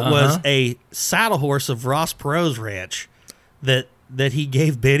 that was a saddle horse of Ross Perot's ranch that he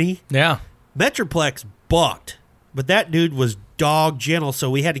gave Benny. Yeah. Metroplex bucked, but that dude was dog gentle, so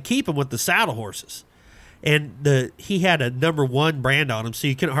we had to keep him with the saddle horses. And he had a number 1 brand on him, so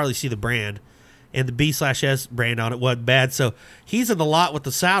you couldn't hardly see the brand. And the B/S brand on it wasn't bad. So he's in the lot with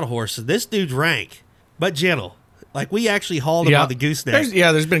the saddle horses. This dude's rank, but gentle. Like, we actually hauled him on the gooseneck.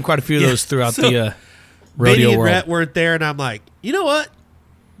 There's been quite a few of those throughout the rodeo Benny and world. Rhett weren't there, and I'm like, you know what?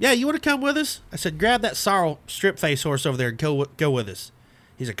 Yeah, you want to come with us? I said, grab that sorrel strip face horse over there and go with us.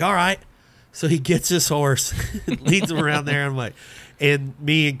 He's like, all right. So he gets this horse, leads him around there. I'm like, and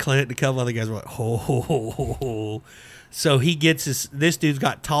me and Clint and a couple other guys were like, ho. So he gets this dude's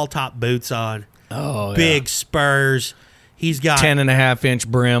got tall top boots on, big spurs. He's got 10.5-inch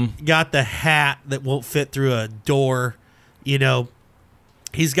brim. Got the hat that won't fit through a door. You know,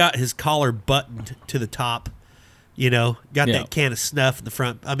 he's got his collar buttoned to the top. You know, got that can of snuff in the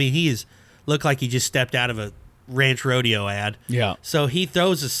front. I mean, looked like he just stepped out of a ranch rodeo ad. Yeah. So he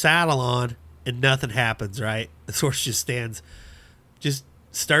throws his saddle on and nothing happens, right? The horse just stands just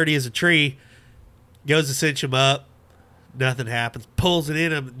sturdy as a tree, goes to cinch him up, nothing happens. Pulls it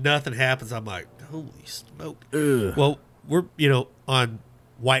in him, nothing happens. I'm like, holy smoke. Ugh. Well, we're, on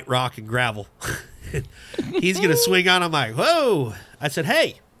white rock and gravel. He's going to swing on. I'm like, whoa. I said,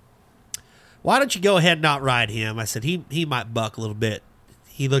 hey, why don't you go ahead and not ride him? I said, he might buck a little bit.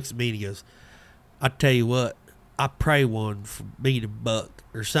 He looks at me and he goes, I tell you what, I pray one for me to buck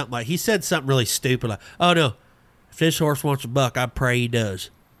or something like. He said something really stupid like, oh no, if this horse wants a buck, I pray he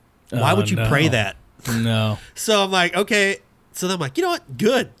does. Why would you pray that? No. So I'm like, okay. So then I'm like, you know what?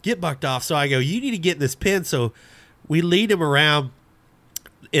 Good. Get bucked off. So I go, you need to get in this pen. So we lead him around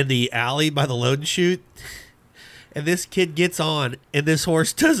in the alley by the load and shoot. And this kid gets on and this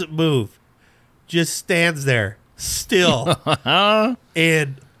horse doesn't move. Just stands there still.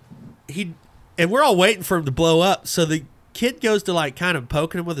 And we're all waiting for him to blow up. So the kid goes to like kind of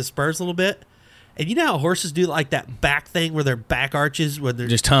poking him with his spurs a little bit. And you know how horses do like that back thing where their back arches when they're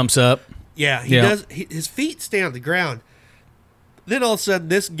just humps up. Yeah, he does. His feet stay on the ground. Then all of a sudden,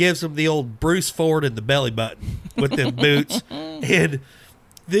 this gives him the old Bruce Ford in the belly button with them boots, and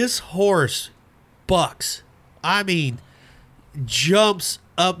this horse bucks. I mean, jumps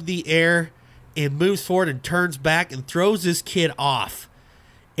up the air and moves forward and turns back and throws this kid off,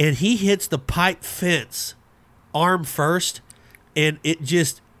 and he hits the pipe fence, arm first, and it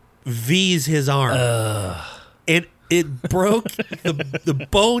just V's his arm, and it broke. the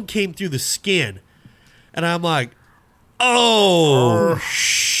bone came through the skin, and I'm like, oh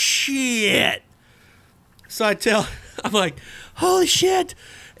shit! So I'm like, holy shit!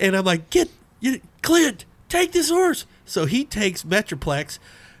 And I'm like, Clint, take this horse. So he takes Metroplex,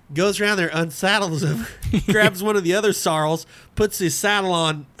 goes around there, unsaddles him, grabs one of the other sorrels, puts his saddle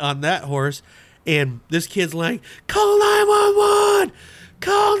on that horse, and this kid's like, call 911!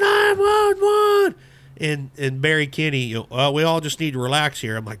 Call 911! And Barry Kinney, we all just need to relax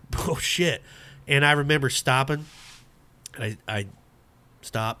here. I'm like, oh shit. And I remember stopping. I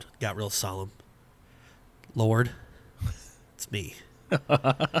stopped, got real solemn. Lord, it's me.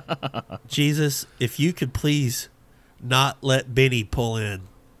 Jesus, if you could please not let Benny pull in,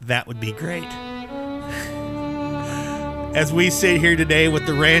 that would be great. As we sit here today with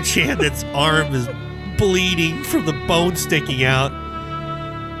the ranch hand that's arm is bleeding from the bone sticking out.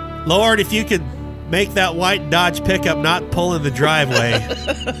 Lord, if you could make that white Dodge pickup not pull in the driveway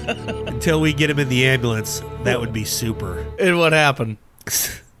until we get him in the ambulance, that would be super. And what happened?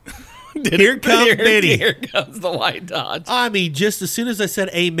 Here comes Benny. Here comes the white Dodge. I mean, just as soon as I said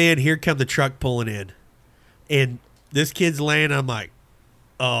amen, here come the truck pulling in. And this kid's laying, I'm like,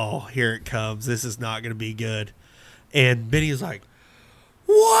 oh, here it comes. This is not going to be good. And Benny's like,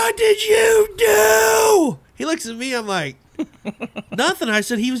 what did you do? He looks at me, I'm like, nothing. I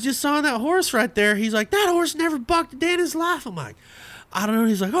said, he was just on that horse right there. He's like, that horse never bucked a day in his life. I'm like, I don't know.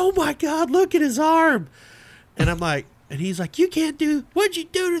 He's like, oh my God, look at his arm. And I'm like, and he's like, you can't do, what'd you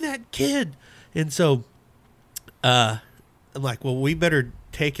do to that kid? And so I'm like, well, we better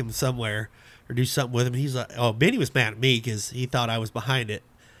take him somewhere or do something with him. And he's like, oh, Benny was mad at me because he thought I was behind it.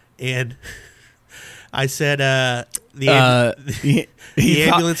 And I said, the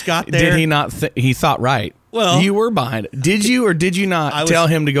ambulance got there. Did he not? He thought right. Well, you were behind it. Did you or did you not tell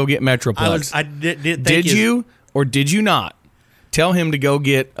him to go get Metro plugs? I didn't think did you or did you not tell him to go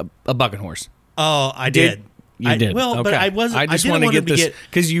get a bucking horse? Oh, I did. You did. Well, okay. but I wasn't. I just want to get this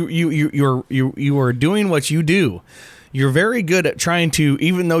because you are doing what you do. You're very good at trying to,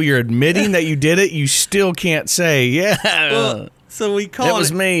 even though you're admitting that you did it, you still can't say, yeah. Well, so we call it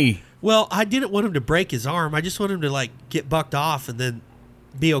was me. Well, I didn't want him to break his arm. I just want him to like get bucked off and then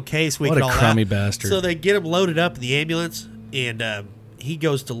be okay. So we what could a all crummy out. Bastard. So they get him loaded up in the ambulance, and he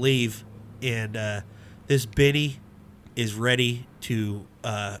goes to leave, and this Benny is ready to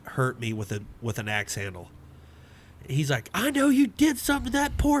hurt me with an axe handle. He's like, I know you did something to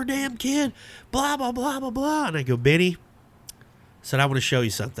that poor damn kid, blah, blah, blah, blah, blah. And I go, Benny, I said, I want to show you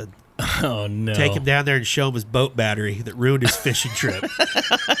something. Oh, no. Take him down there and show him his boat battery that ruined his fishing trip.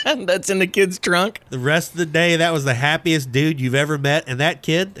 That's in the kid's trunk? The rest of the day, that was the happiest dude you've ever met. And that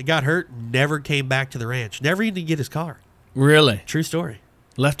kid that got hurt never came back to the ranch. Never even get his car. Really? True story.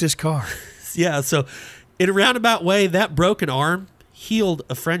 Left his car. Yeah, so in a roundabout way, that broken arm healed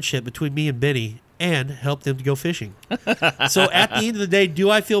a friendship between me and Benny and helped them to go fishing. So at the end of the day, do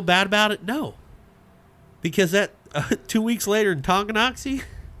I feel bad about it? No. Because that 2 weeks later in Tonganoxie,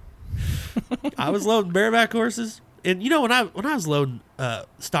 I was loading bareback horses. And you know, when I was loading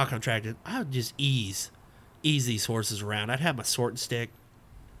stock on tractor, I would just ease these horses around. I'd have my sorting stick.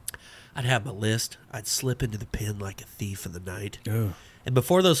 I'd have my list. I'd slip into the pen like a thief in the night. Ugh. And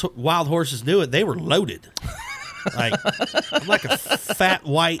before those wild horses knew it, they were loaded. Like, I'm like a fat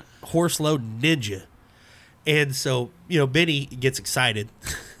white horse load ninja. And so, you know, Benny gets excited.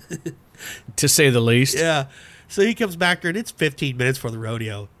 To say the least. Yeah. So he comes back there, and it's 15 minutes for the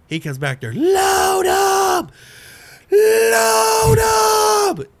rodeo. He comes back there, load him! Load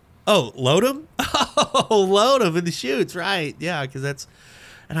him! Oh, load him? Oh, load him in the chutes, right. Yeah, because that's...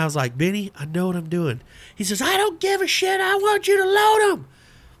 And I was like, Benny, I know what I'm doing. He says, I don't give a shit. I want you to load him.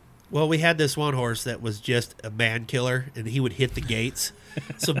 Well, we had this one horse that was just a man killer, and he would hit the gates.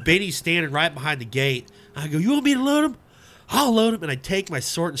 So Benny's standing right behind the gate. I go, you want me to load him? I'll load him. And I take my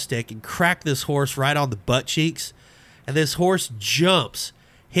sorting stick and crack this horse right on the butt cheeks. And this horse jumps,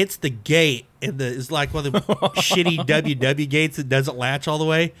 hits the gate, and it's like one of the shitty WW gates that doesn't latch all the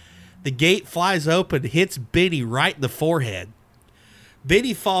way. The gate flies open, hits Benny right in the forehead.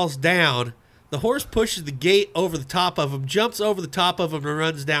 Benny falls down. The horse pushes the gate over the top of him, jumps over the top of him, and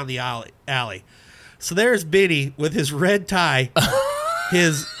runs down the alley. So there's Benny with his red tie,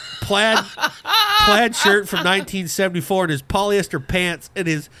 his plaid shirt from 1974, and his polyester pants, and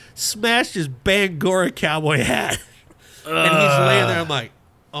his smashed his Bangora cowboy hat. And he's laying there. I'm like,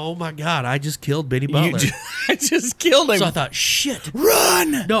 oh my God, I just killed Benny Butler. I just killed him. So I thought, shit.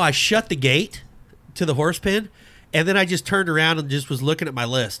 Run! No, I shut the gate to the horse pen, and then I just turned around and just was looking at my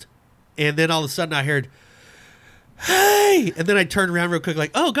list. And then all of a sudden I heard, hey! And then I turned around real quick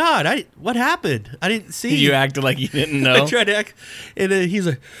like, oh God, what happened? I didn't see. You acted like you didn't know. I tried to act, and then he's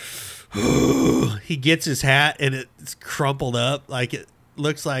like, he gets his hat and it's crumpled up. Like it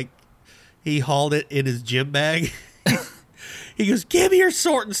looks like he hauled it in his gym bag. He goes, give me your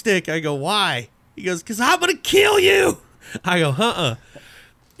sorting stick. I go, why? He goes, because I'm going to kill you. I go,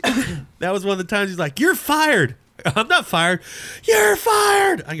 That was one of the times he's like, you're fired. I'm not fired. You're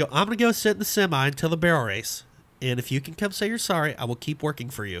fired. I go, I'm going to go sit in the semi until the barrel race. And if you can come say you're sorry, I will keep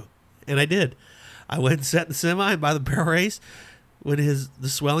working for you. And I did. I went and sat in the semi, and by the barrel race, when the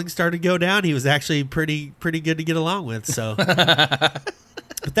swelling started to go down, he was actually pretty good to get along with. So,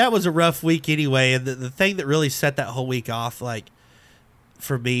 but that was a rough week anyway. And the thing that really set that whole week off, like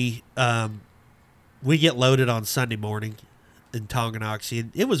for me, we get loaded on Sunday morning in Tonganoxie,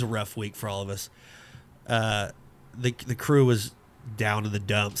 and it was a rough week for all of us. The crew was down in the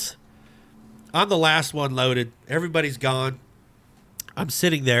dumps. I'm the last one loaded. Everybody's gone. I'm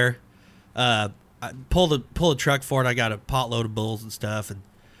sitting there. I pull the truck forward. I got a pot load of bulls and stuff, and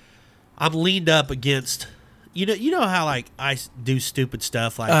I'm leaned up against. You know how like I do stupid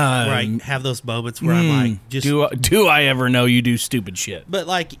stuff like where I have those moments where I'm like just do I ever know you do stupid shit? But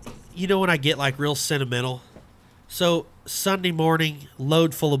like when I get like real sentimental. So Sunday morning,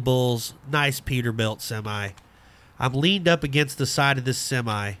 load full of bulls, nice Peterbilt semi. I'm leaned up against the side of this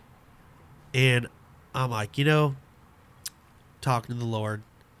semi, and I'm like, talking to the Lord.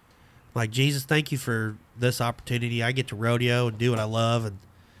 Like, Jesus, thank you for this opportunity. I get to rodeo and do what I love. And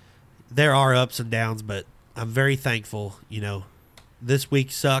there are ups and downs, but I'm very thankful. You know, this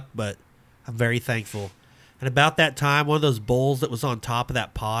week sucked, but I'm very thankful. And about that time, one of those bulls that was on top of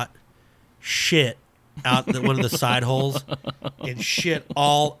that pot shit out one of the side holes and shit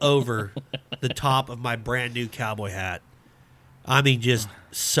all over the top of my brand new cowboy hat. I mean, just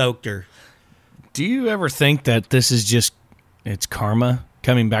soaked her. Do you ever think that this is just it's karma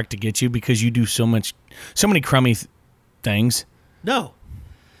coming back to get you because you do so many crummy things? No,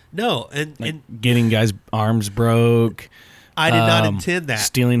 and Getting guys' arms broke. I did not intend that.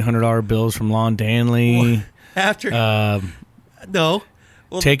 Stealing $100 bills from Lon Danley. After no,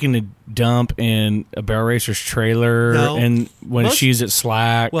 well, taking a dump in a barrel racer's trailer, No. and when Most- she's at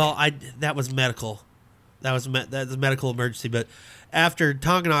Slack. well, that was medical. That was a medical emergency. But after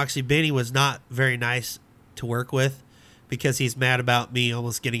Tonganoxie, Benny was not very nice to work with because he's mad about me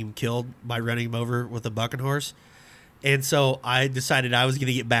almost getting him killed by running him over with a bucking horse. And so I decided I was going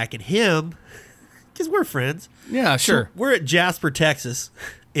to get back at him because we're friends. yeah, sure. So we're at Jasper, Texas,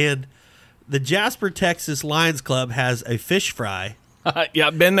 and the Jasper, Texas Lions Club has a fish fry. Yeah,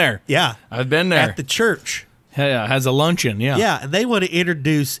 I've been there. Yeah. I've been there. At the church. Yeah, has a luncheon. Yeah. Yeah, and they want to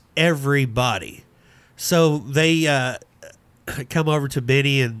introduce everybody. So they come over to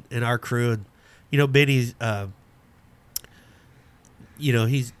Benny and our crew, and Benny's,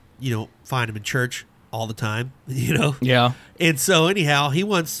 he's find him in church all the time, Yeah. And so anyhow, he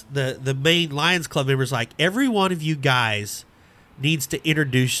wants the main Lions Club members like every one of you guys needs to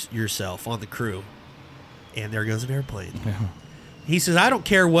introduce yourself on the crew. And there goes an airplane. Yeah. He says, I don't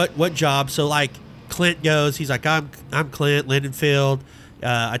care what job. So like Clint goes, he's like, I'm Clint Lindenfield.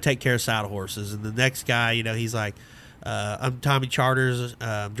 I take care of saddle horses. And the next guy, he's like, I'm Tommy Charters.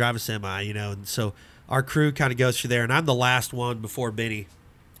 I'm driving a semi, And so our crew kind of goes through there. And I'm the last one before Benny.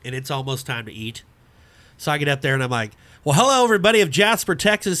 And it's almost time to eat. So I get up there and I'm like, well, hello, everybody of Jasper,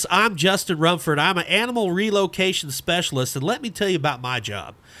 Texas. I'm Justin Rumford. I'm an animal relocation specialist. And let me tell you about my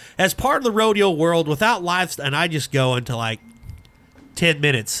job. As part of the rodeo world, without livestock, and I just go into like 10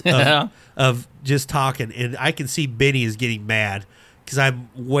 minutes of just talking. And I can see Benny is getting mad because I'm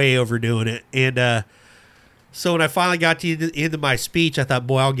way overdoing it. And so when I finally got to the end of my speech, I thought,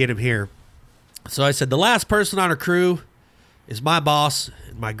 boy, I'll get him here. So I said, the last person on our crew is my boss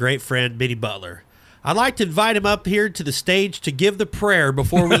and my great friend, Benny Butler. I'd like to invite him up here to the stage to give the prayer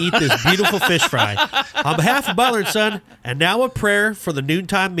before we eat this beautiful fish fry. On behalf of Butler & Son, and now a prayer for the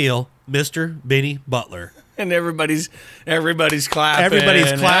noontime meal, Mr. Benny Butler. And everybody's clapping.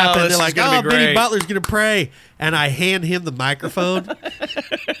 Everybody's clapping. Oh, They're like, oh, Benny Butler's going to pray. And I hand him the microphone.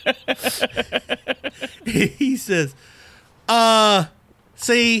 He says,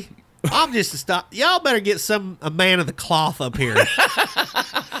 see, I'm just a stop. Y'all better get a man of the cloth up here.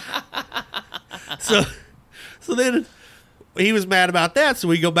 So then he was mad about that, so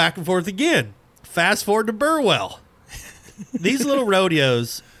we go back and forth again. Fast forward to Burwell. These little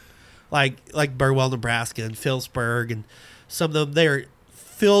rodeos, like Burwell, Nebraska, and Phillipsburg, and some of them, they're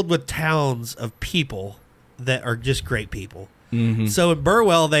filled with towns of people that are just great people. Mm-hmm. So in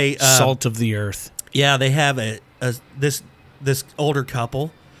Burwell, they salt of the earth. Yeah, they have this older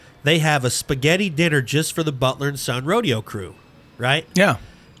couple. They have a spaghetti dinner just for the Butler & Son rodeo crew, right? Yeah.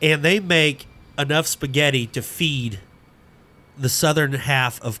 And they make enough spaghetti to feed the southern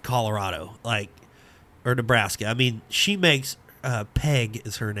half of Colorado, or Nebraska. I mean, she makes Peg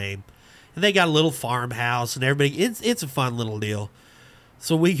is her name, and they got a little farmhouse and everybody. It's a fun little deal.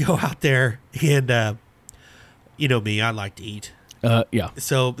 So we go out there, and you know me, I like to eat. Yeah.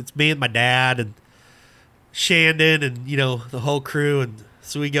 So it's me and my dad and Shandon and the whole crew, and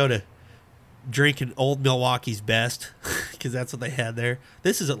so we go to drinking Old Milwaukee's Best because that's what they had there.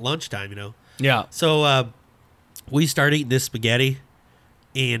 This is at lunchtime, Yeah. So we start eating this spaghetti,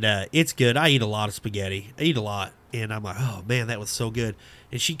 and it's good. I eat a lot of spaghetti. I eat a lot, and I'm like, oh, man, that was so good.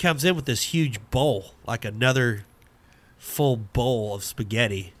 And she comes in with this huge bowl, like another full bowl of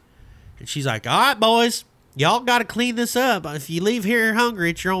spaghetti. And she's like, all right, boys, y'all got to clean this up. If you leave here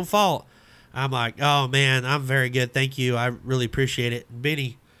hungry, it's your own fault. I'm like, oh, man, I'm very good. Thank you. I really appreciate it. And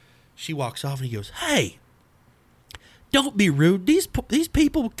Benny, she walks off, and he goes, hey, don't be rude. These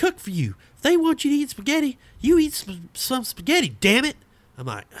people cook for you. If they want you to eat spaghetti, you eat some spaghetti, damn it. I'm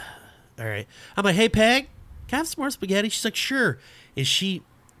like, all right. I'm like, hey, Peg, can I have some more spaghetti? She's like, sure. And she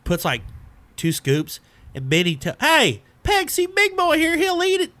puts like 2 scoops, and Benny hey, Peg, see Big Boy here. He'll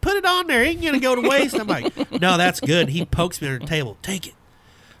eat it. Put it on there. It ain't going to go to waste. I'm like, no, that's good. He pokes me under the table. Take it.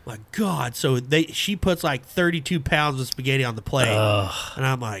 My God. So she puts like 32 pounds of spaghetti on the plate. And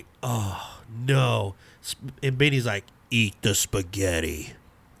I'm like, oh, no. And Benny's like, eat the spaghetti.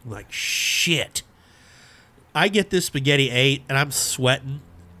 I'm like, shit. I get this spaghetti ate, and I'm sweating.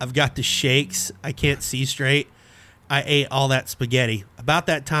 I've got the shakes. I can't see straight. I ate all that spaghetti. About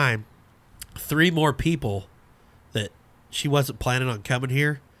that time, 3 more people that she wasn't planning on coming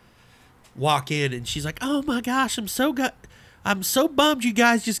here walk in, and she's like, oh my gosh, I'm so bummed you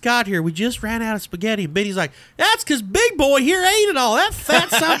guys just got here. We just ran out of spaghetti. And Benny's like, that's because Big Boy here ate it all. That fat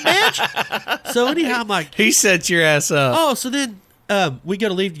son of a bitch. So anyhow, I'm like, He set your ass up. oh, so then we got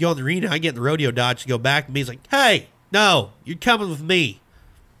to leave to go in the arena. I get in the rodeo dodge to go back. And he's like, hey, no, you're coming with me.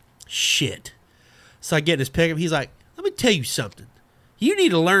 Shit. So I get in his pickup. He's like, let me tell you something. You need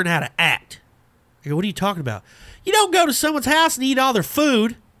to learn how to act. I go, what are you talking about? You don't go to someone's house and eat all their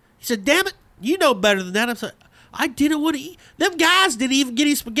food. He said, damn it, you know better than that. I said, I didn't want to eat. Them guys didn't even get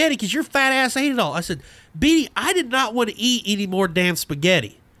any spaghetti because your fat ass ate it all. I said, Beanie, I did not want to eat any more damn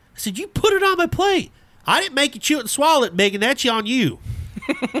spaghetti. I said, you put it on my plate. I didn't make you chew it and swallow it, Megan. That's on you.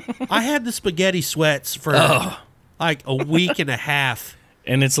 I had the spaghetti sweats for like a week and a half.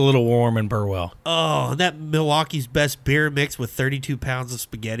 And it's a little warm in Burwell. Oh, that Milwaukee's Best beer mixed with 32 pounds of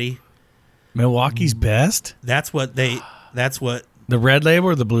spaghetti. Milwaukee's Best? That's what The red label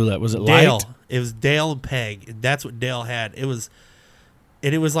or the blue label? Was it Dale. light? It was Dale and Peg, and that's what Dale had. It was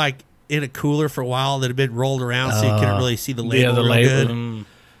like in a cooler for a while that had been rolled around, so you couldn't really see the label. Yeah, the real label. good.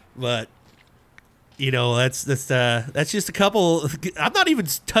 But that's just a couple. I'm not even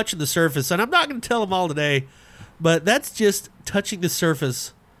touching the surface, and I'm not going to tell them all today. But that's just touching the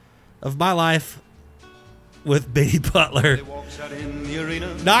surface of my life with Benny Butler.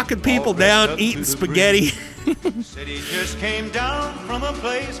 Knocking people down, eating spaghetti. Said he just came down from a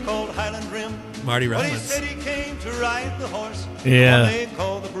place called Highland Rim. Marty But he Rollins. said he came to ride the horse. Yeah. The one they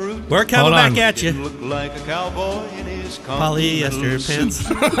call the Brute. We're coming Hold on. back at Didn't you. look like a cowboy in his Polyester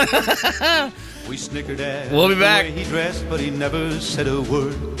pants. We snickered at We'll be back. the way he dressed, but he never said a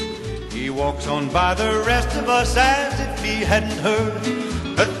word. He walks on by the rest of us as if he hadn't heard.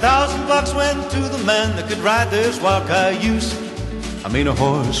 $1,000 went to the man that could ride this wild cayuse. I mean, a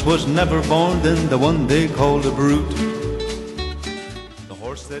horse was never born than the one they called a brute. The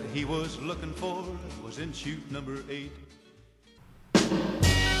horse that he was looking for was in chute number 8.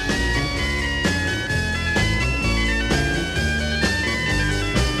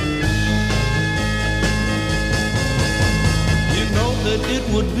 You know that it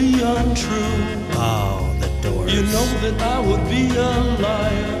would be untrue. Oh, the Doors. You know that I would be a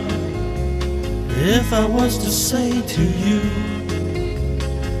liar if I was to say to you,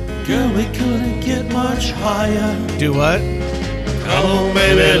 girl, we couldn't get much higher. Do what? Come on,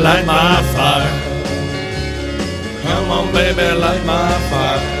 baby, light my fire. Come on, baby, light my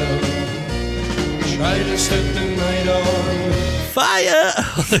fire. Try to set the night on Fire!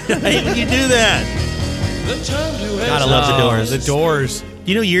 I hate when you do that. the time to Gotta love the Doors. The Doors.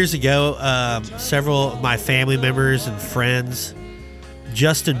 You know, years ago, several of my family members and friends,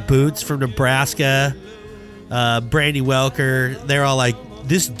 Justin Boots from Nebraska, Brandy Welker, they're all like,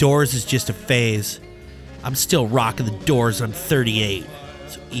 this Doors is just a phase. I'm still rocking the Doors. I'm 38.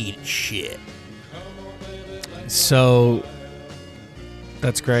 So eat it, shit. So,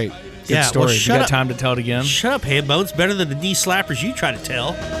 that's great. Good Yeah, well, story. You shut got up. time to tell it again? Shut up, Handbones. Better than the knee slappers you try to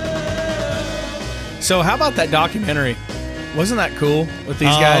tell. So, how about that documentary? Wasn't that cool with these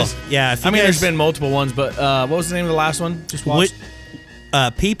guys? Yeah. If you I mean, guys- there's been multiple ones, but what was the name of the last one? Just watched.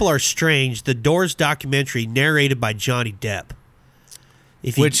 People Are Strange, the Doors documentary narrated by Johnny Depp.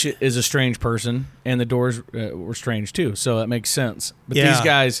 If you- Which is a strange person, and the Doors were strange too, so that makes sense. But Yeah. these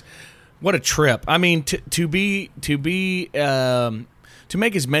guys, what a trip! I mean, to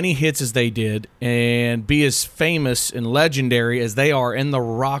make as many hits as they did, and be as famous and legendary as they are in the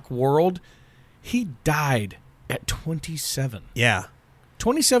rock world, he died at 27. Yeah.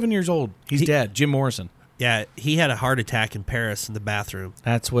 27 years old. He's dead. Jim Morrison. Yeah, he had a heart attack in Paris in the bathroom.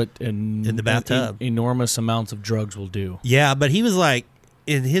 That's what in the bathtub. enormous amounts of drugs will do. Yeah, but he was like,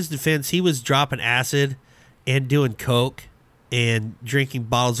 in his defense, he was dropping acid and doing coke and drinking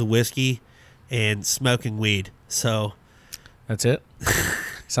bottles of whiskey and smoking weed. So, That's it.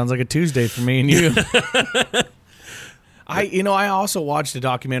 Sounds like a Tuesday for me and you. I also watched a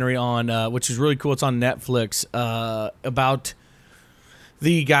documentary on which is really cool. It's on Netflix about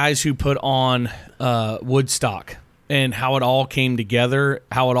the guys who put on Woodstock and how it all came together,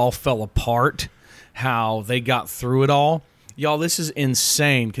 how it all fell apart, how they got through it all. Y'all, this is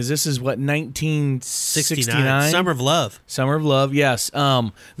insane because this is what 1969. Summer of Love. Summer of Love, yes.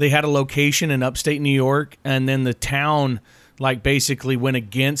 They had a location in upstate New York, and then the town basically went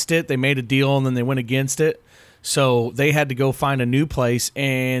against it. They made a deal, and then they went against it. So they had to go find a new place,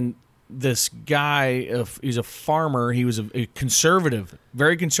 and this guy, he's a farmer. He was a conservative,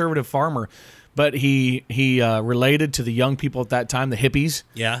 very conservative farmer, but he related to the young people at that time, the hippies.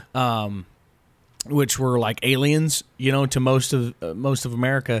 Yeah. Which were like aliens, to most of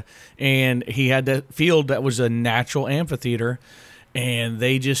America. And he had that field that was a natural amphitheater, and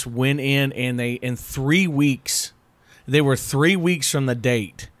they just went in, and in 3 weeks, they were 3 weeks from the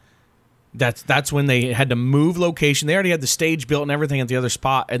date. That's when they had to move location. They already had the stage built and everything at the other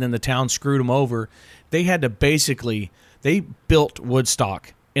spot, and then the town screwed them over. They had to they built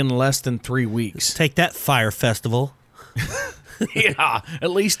Woodstock in less than 3 weeks. Take that, Fire Festival. Yeah, at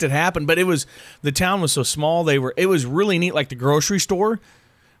least it happened. But the town was so small. It was really neat. Like the grocery store,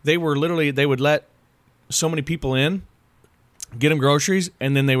 they would let so many people in, get them groceries,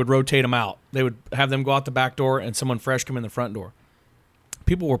 and then they would rotate them out. They would have them go out the back door and someone fresh come in the front door.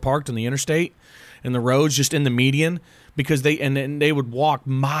 People were parked on the interstate and the roads, just in the median, because they would walk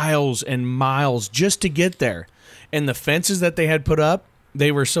miles and miles just to get there. And the fences that they had put up,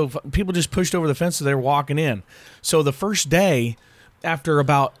 people just pushed over the fences. They were walking in. So the first day, after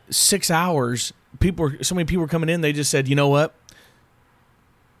about 6 hours, so many people were coming in. They just said, "You know what?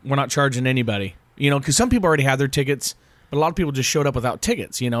 We're not charging anybody." Because some people already had their tickets, but a lot of people just showed up without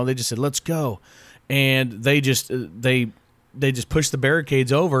tickets. They just said, "Let's go," and they just pushed the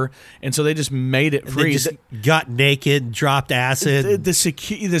barricades over, and so they just made it free. They just got naked, dropped acid. The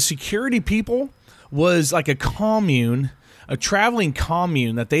security people was like a commune. A traveling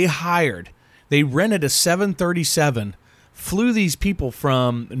commune that they hired. They rented a 737, flew these people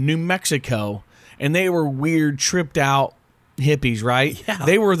from New Mexico, and they were weird, tripped out hippies, right? Yeah.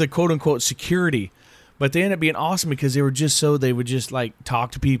 They were the quote-unquote security. But they ended up being awesome because they would just like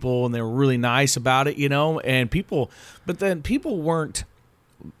talk to people, and they were really nice about it, but then people weren't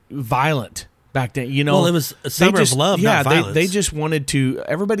violent back then, Well, it was a summer of love, not violence. They just wanted to,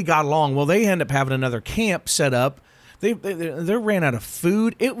 everybody got along. Well, they ended up having another camp set up. They ran out of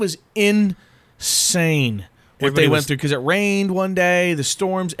food. It was insane what they went through, because it rained one day, the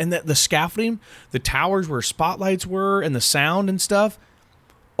storms, and the scaffolding, the towers where spotlights were, and the sound and stuff.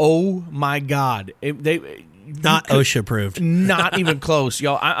 Oh my God! Not OSHA approved. Not even close,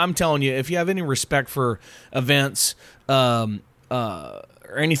 y'all. I'm telling you, if you have any respect for events, or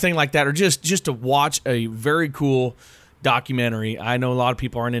anything like that, or just to watch a very cool documentary. I know a lot of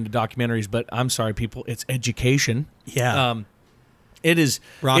people aren't into documentaries, but I'm sorry, people, it's education. Yeah. It is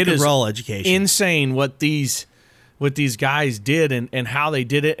rock and roll education. Insane what these guys did and how they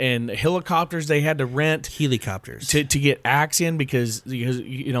did it, and helicopters they had to rent. Helicopters. To get acts in because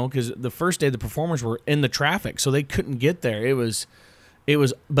the first day the performers were in the traffic, so they couldn't get there. It was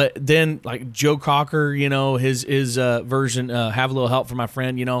but then like Joe Cocker, his version, Have a Little Help from My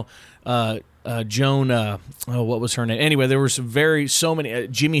Friend, Joan, what was her name? Anyway, there were so many,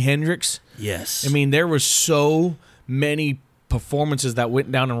 Jimi Hendrix. Yes. I mean, there were so many performances that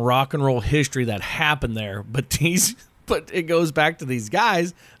went down in rock and roll history that happened there. But it goes back to these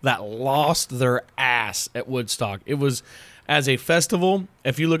guys that lost their ass at Woodstock. It was, as a festival,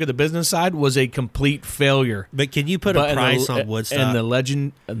 if you look at the business side, was a complete failure. But can you put a price on Woodstock? And the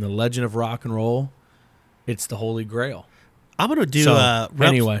legend of rock and roll, it's the Holy Grail. I'm going to do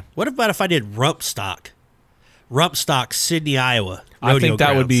anyway. What about if I did Rumpstock? Rumpstock, Sydney, Iowa. I think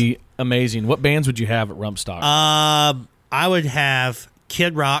that would be amazing. What bands would you have at Rumpstock? I would have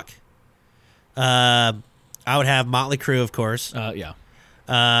Kid Rock. I would have Motley Crue, of course. Yeah.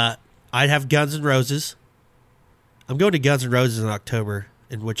 I'd have Guns N' Roses. I'm going to Guns N' Roses in October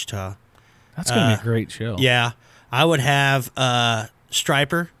in Wichita. That's going to be a great show. Yeah. I would have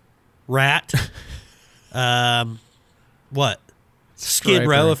Stryper, Rat. What? Skid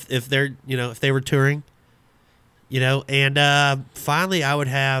Row if they're if they were touring. And finally I would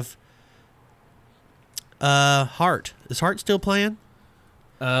have Heart. Is Heart still playing?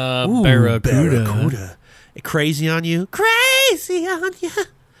 Barracuda. Crazy on You. Crazy on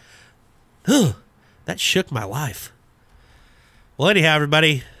You. That shook my life. Well, anyhow,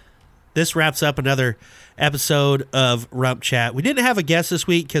 everybody, this wraps up another episode of Rump Chat. We didn't have a guest this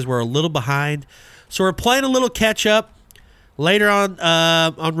week because we're a little behind, so we're playing a little catch up. Later on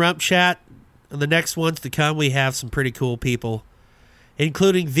Rump Chat, and the next ones to come, we have some pretty cool people,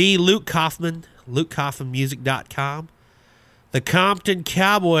 including the Luke Kaufman, LukeKaufmanMusic.com. The Compton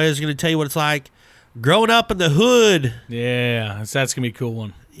Cowboy is going to tell you what it's like growing up in the hood. Yeah, that's going to be a cool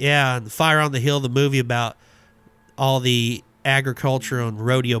one. Yeah, and Fire on the Hill, the movie about all the agriculture and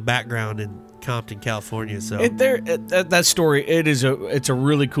rodeo background in Compton, California. So that story, it's a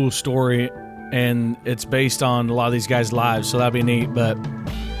really cool story, and it's based on a lot of these guys' lives, so that'd be neat. But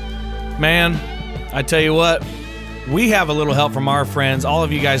man, I tell you what, we have a little help from our friends, all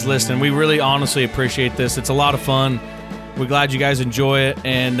of you guys listening. We really honestly appreciate this. It's a lot of fun. We're glad you guys enjoy it.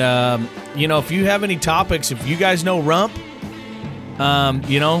 And, if you have any topics, if you guys know Rump,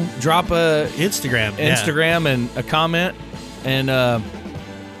 drop a Instagram and a comment and,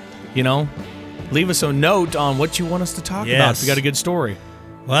 leave us a note on what you want us to talk about if you got a good story.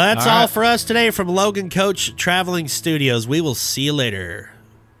 Well, that's all for us today from Logan Coach Traveling Studios. We will see you later.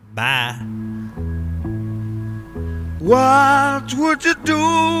 Bye. What would you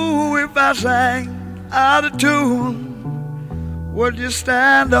do if I sang out of tune? Would you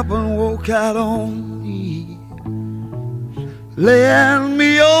stand up and walk out on me? Lend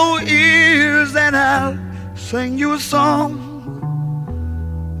me your ears and I'll sing you a song.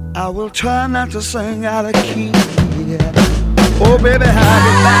 I will try not to sing out of key. Yeah. Oh, baby, how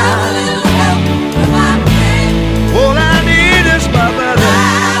you find? All I need is my buddy.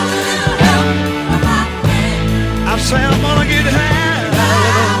 I say I'm gonna get high.